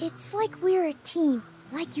 but it's like we're a team,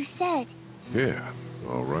 like you said. Yeah,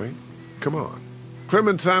 all right. Come on.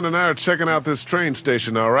 Clementine and I are checking out this train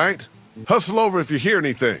station, all right? Hustle over if you hear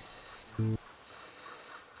anything.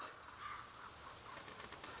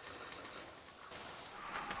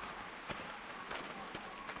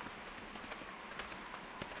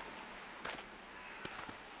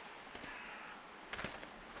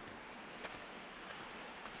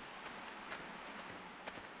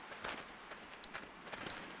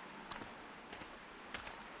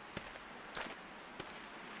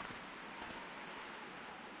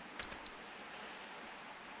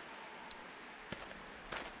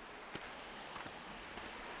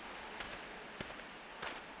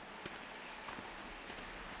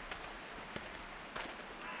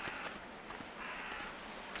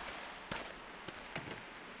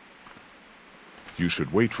 You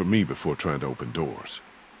should wait for me before trying to open doors.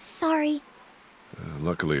 Sorry.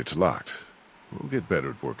 Luckily, it's locked. We'll get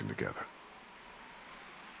better at working together.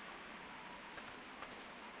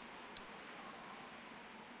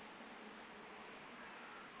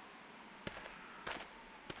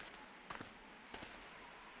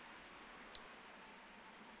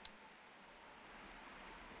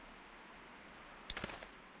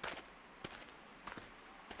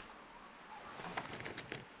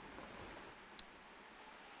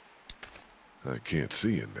 I can't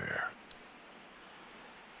see in there.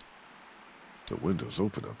 The window's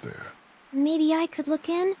open up there. Maybe I could look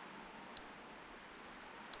in?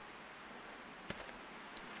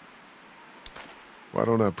 Why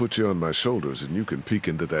don't I put you on my shoulders and you can peek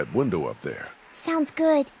into that window up there? Sounds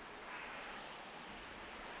good.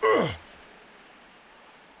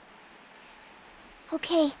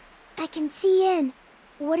 Okay, I can see in.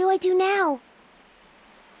 What do I do now?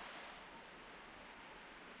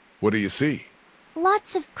 What do you see?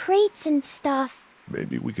 Lots of crates and stuff.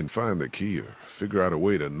 Maybe we can find the key or figure out a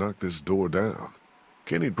way to knock this door down.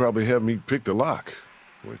 Kenny'd probably have me pick the lock,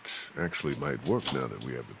 which actually might work now that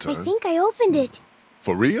we have the time. I think I opened it.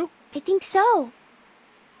 For real? I think so.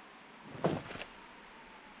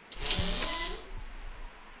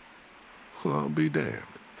 Well, I'll be damned.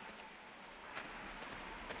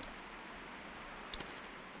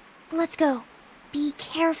 Let's go. Be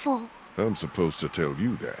careful. I'm supposed to tell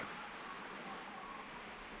you that.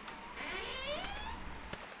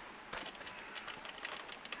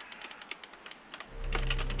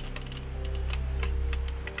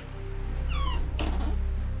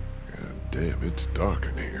 Damn, it's dark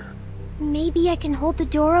in here. Maybe I can hold the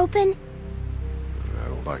door open? I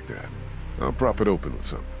don't like that. I'll prop it open with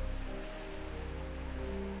something.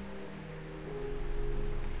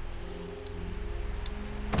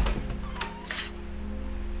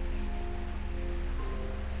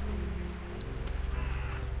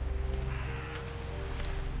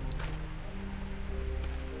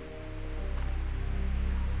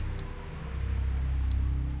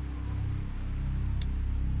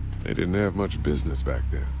 They didn't have much business back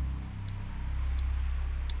then.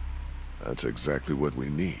 That's exactly what we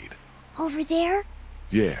need. Over there?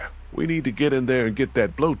 Yeah, we need to get in there and get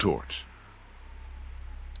that blowtorch.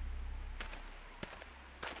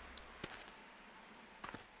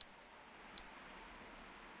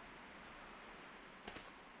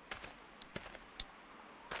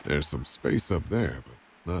 There's some space up there,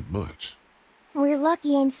 but not much. We're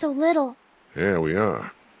lucky I'm so little. Yeah, we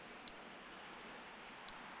are.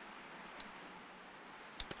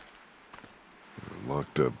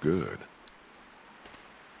 Locked up good.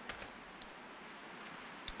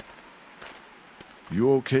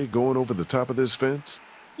 You okay going over the top of this fence?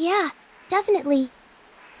 Yeah, definitely.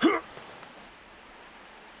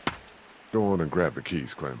 Go on and grab the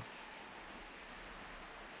keys, Clem.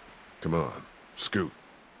 Come on, scoot.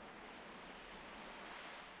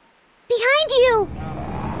 Behind you!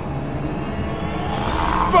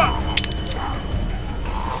 Fuck!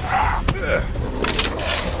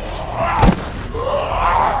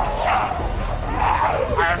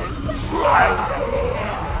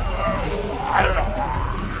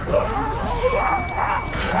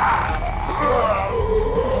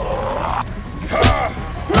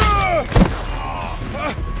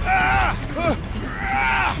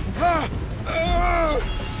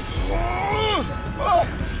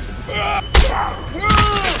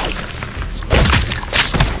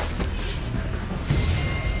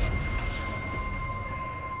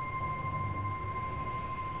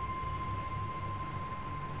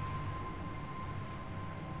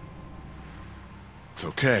 It's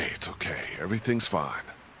okay, it's okay. Everything's fine.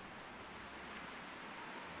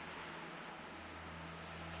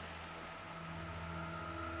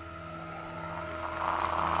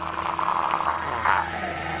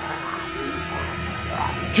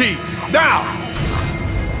 Keys, now!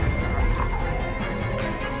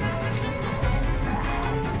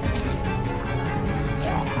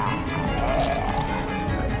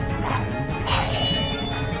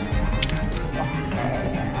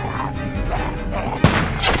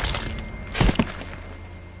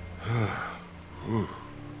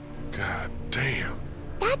 God damn.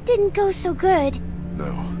 That didn't go so good.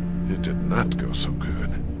 No, it did not go so good.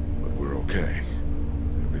 But we're okay.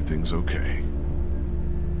 Everything's okay.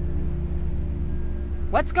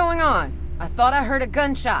 What's going on? I thought I heard a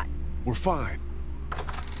gunshot. We're fine.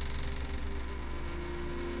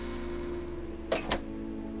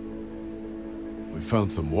 We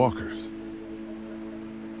found some walkers.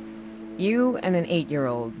 You and an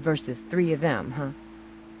 8-year-old versus 3 of them, huh?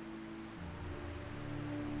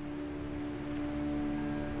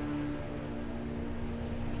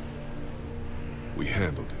 We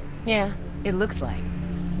handled it. Yeah, it looks like.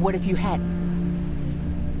 What if you hadn't?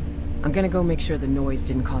 I'm gonna go make sure the noise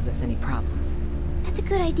didn't cause us any problems. That's a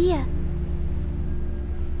good idea.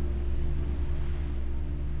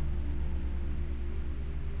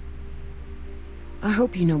 I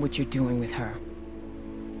hope you know what you're doing with her.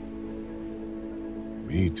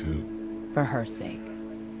 Me too. For her sake.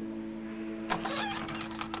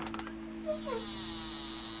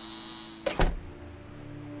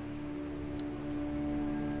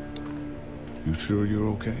 You sure you're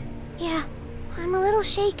okay? Yeah, I'm a little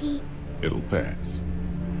shaky. It'll pass.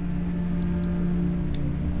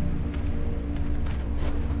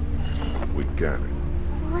 We got it.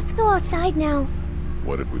 Let's go outside now.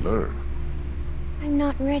 What did we learn? I'm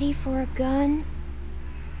not ready for a gun.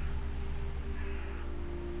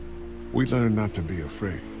 We learned not to be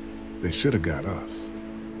afraid. They should have got us.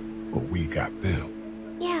 But we got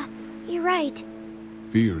them. Yeah, you're right.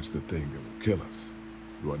 Fear is the thing that will kill us.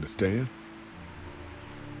 You understand?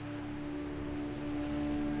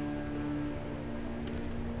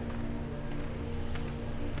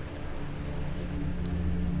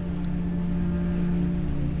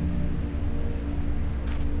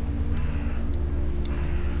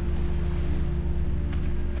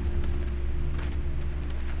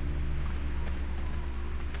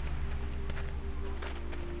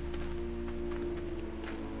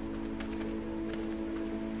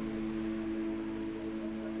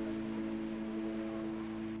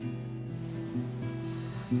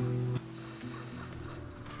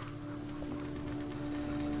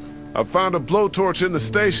 I found a blowtorch in the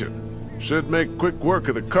station. Should make quick work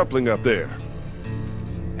of the coupling up there.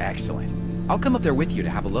 Excellent. I'll come up there with you to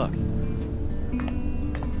have a look.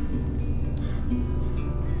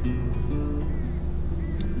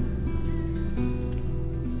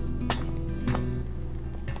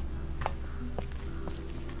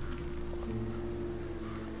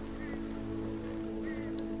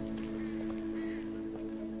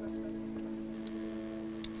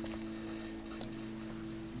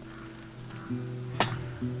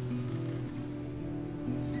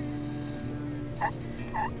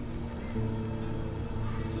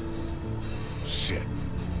 Shit.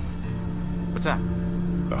 What's up?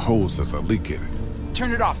 The hose has a leak in it.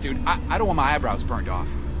 Turn it off, dude. I don't want my eyebrows burned off.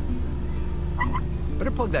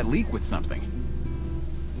 Better plug that leak with something.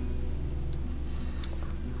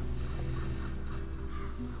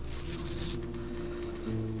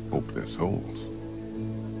 Hope there's holes.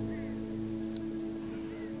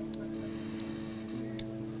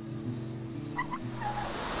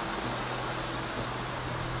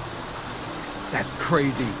 That's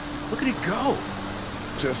crazy. Look at it go.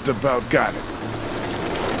 Just about got it.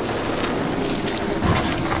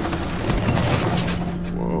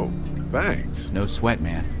 Whoa, thanks. No sweat,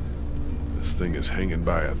 man. This thing is hanging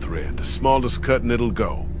by a thread. The smallest cut and it'll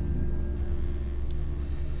go.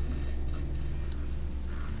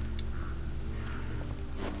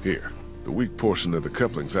 Here, the weak portion of the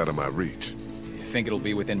coupling's out of my reach. You think it'll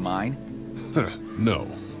be within mine? No,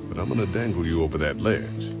 but I'm gonna dangle you over that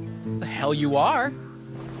ledge. The hell you are?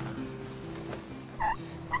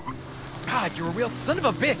 God, you're a real son of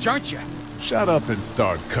a bitch, aren't you? Shut up and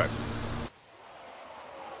start cutting.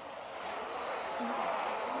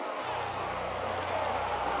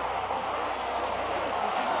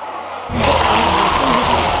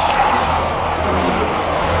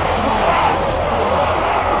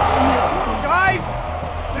 Guys!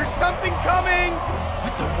 There's something coming!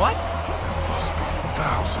 What the what? Must be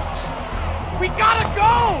thousands. We gotta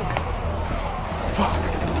go! Fuck.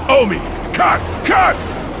 Omid! Cut! Cut!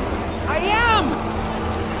 I am!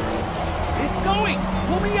 going!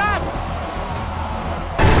 Pull me up!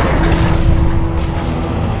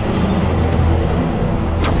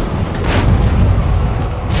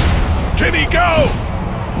 Can he go?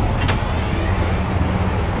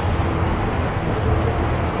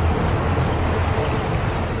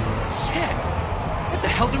 Shit! What the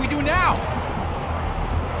hell do we do now?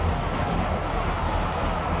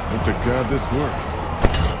 Hope to God this works.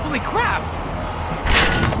 Holy crap!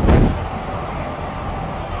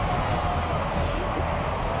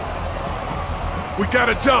 We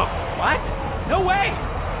gotta jump! What? No way!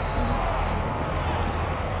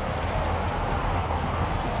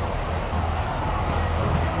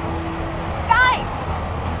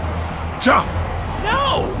 Jump!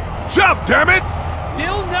 No! Jump, damn it!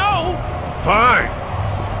 Still no! Fine.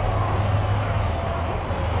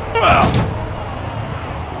 Well.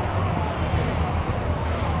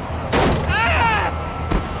 Ah!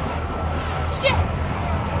 Shit!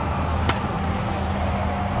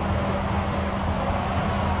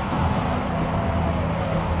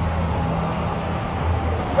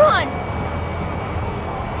 Run!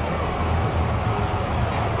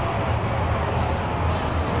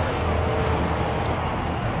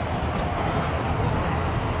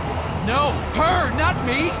 No, her, not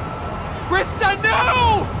me! Krista,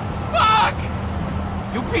 no! Fuck!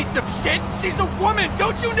 You piece of shit! She's a woman,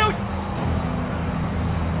 don't you know?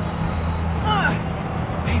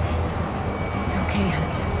 Baby, it's okay,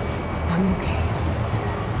 honey. I'm okay.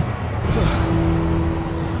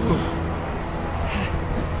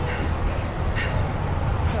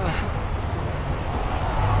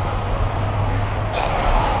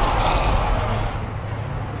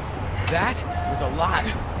 That was a lot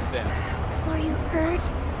of them. Are you hurt?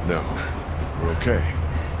 No. We're okay.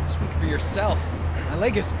 Speak for yourself. My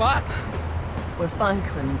leg is fucked. We're fine,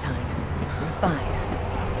 Clementine. We're fine.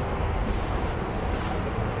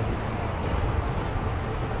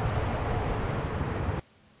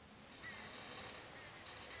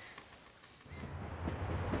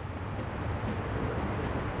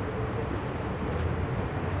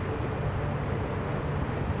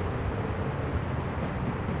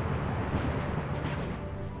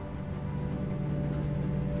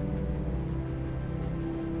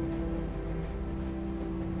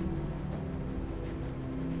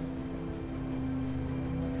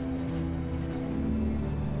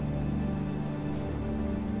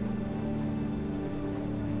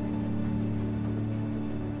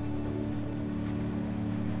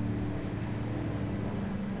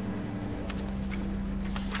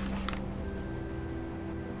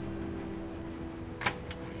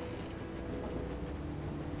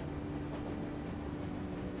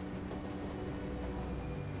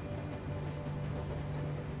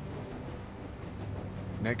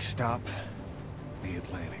 Next stop, the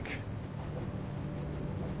Atlantic.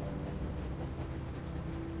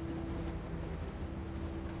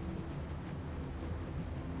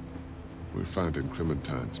 We're finding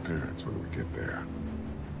Clementine's parents when we get there.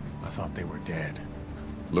 I thought they were dead.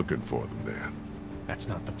 Looking for them then. That's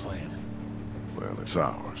not the plan. Well, it's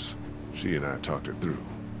ours. She and I talked it through.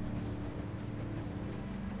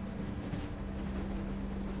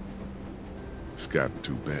 It's gotten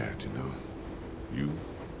too bad, you know. You,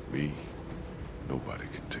 me, nobody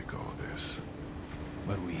can take all this.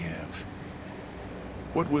 But we have.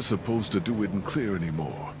 What we're supposed to do isn't clear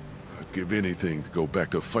anymore. I'd give anything to go back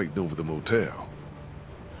to fighting over the motel.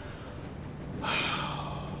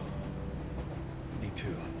 Me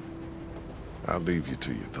too. I'll leave you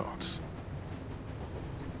to your thoughts.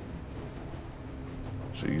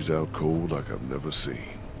 She's out cold like I've never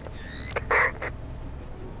seen.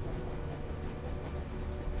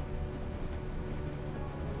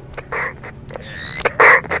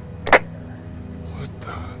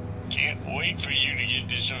 Can't wait for you to get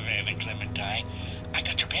to Savannah, Clementine. I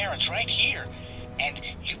got your parents right here. And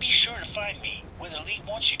you be sure to find me, whether Lee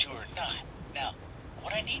wants you to or not. Now,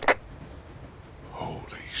 what I need...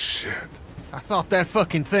 Holy shit. I thought that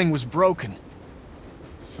fucking thing was broken.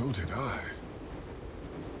 So did I.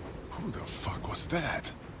 Who the fuck was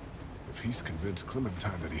that? If he's convinced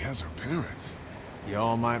Clementine that he has her parents...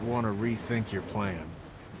 Y'all might want to rethink your plan.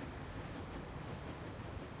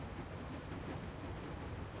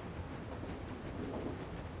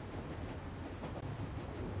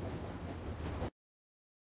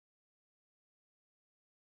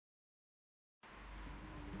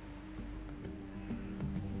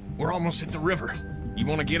 We're almost at the river. You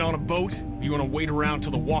want to get on a boat? Or you want to wait around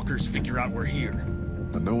till the walkers figure out we're here?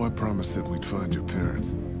 I know I promised that we'd find your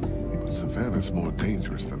parents, but Savannah's more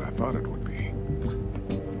dangerous than I thought it would be.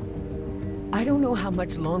 I don't know how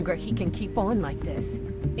much longer he can keep on like this.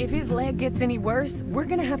 If his leg gets any worse, we're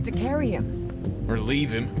gonna have to carry him. Or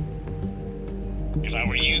leave him. If I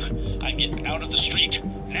were you, I'd get out of the street,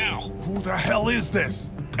 now. Who the hell is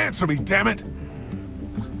this? Answer me, damn it!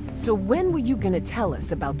 So when were you gonna tell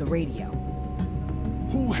us about the radio?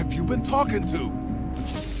 Who have you been talking to?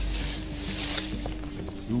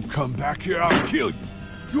 You come back here, I'll kill you.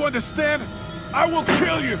 You understand? I will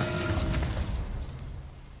kill you!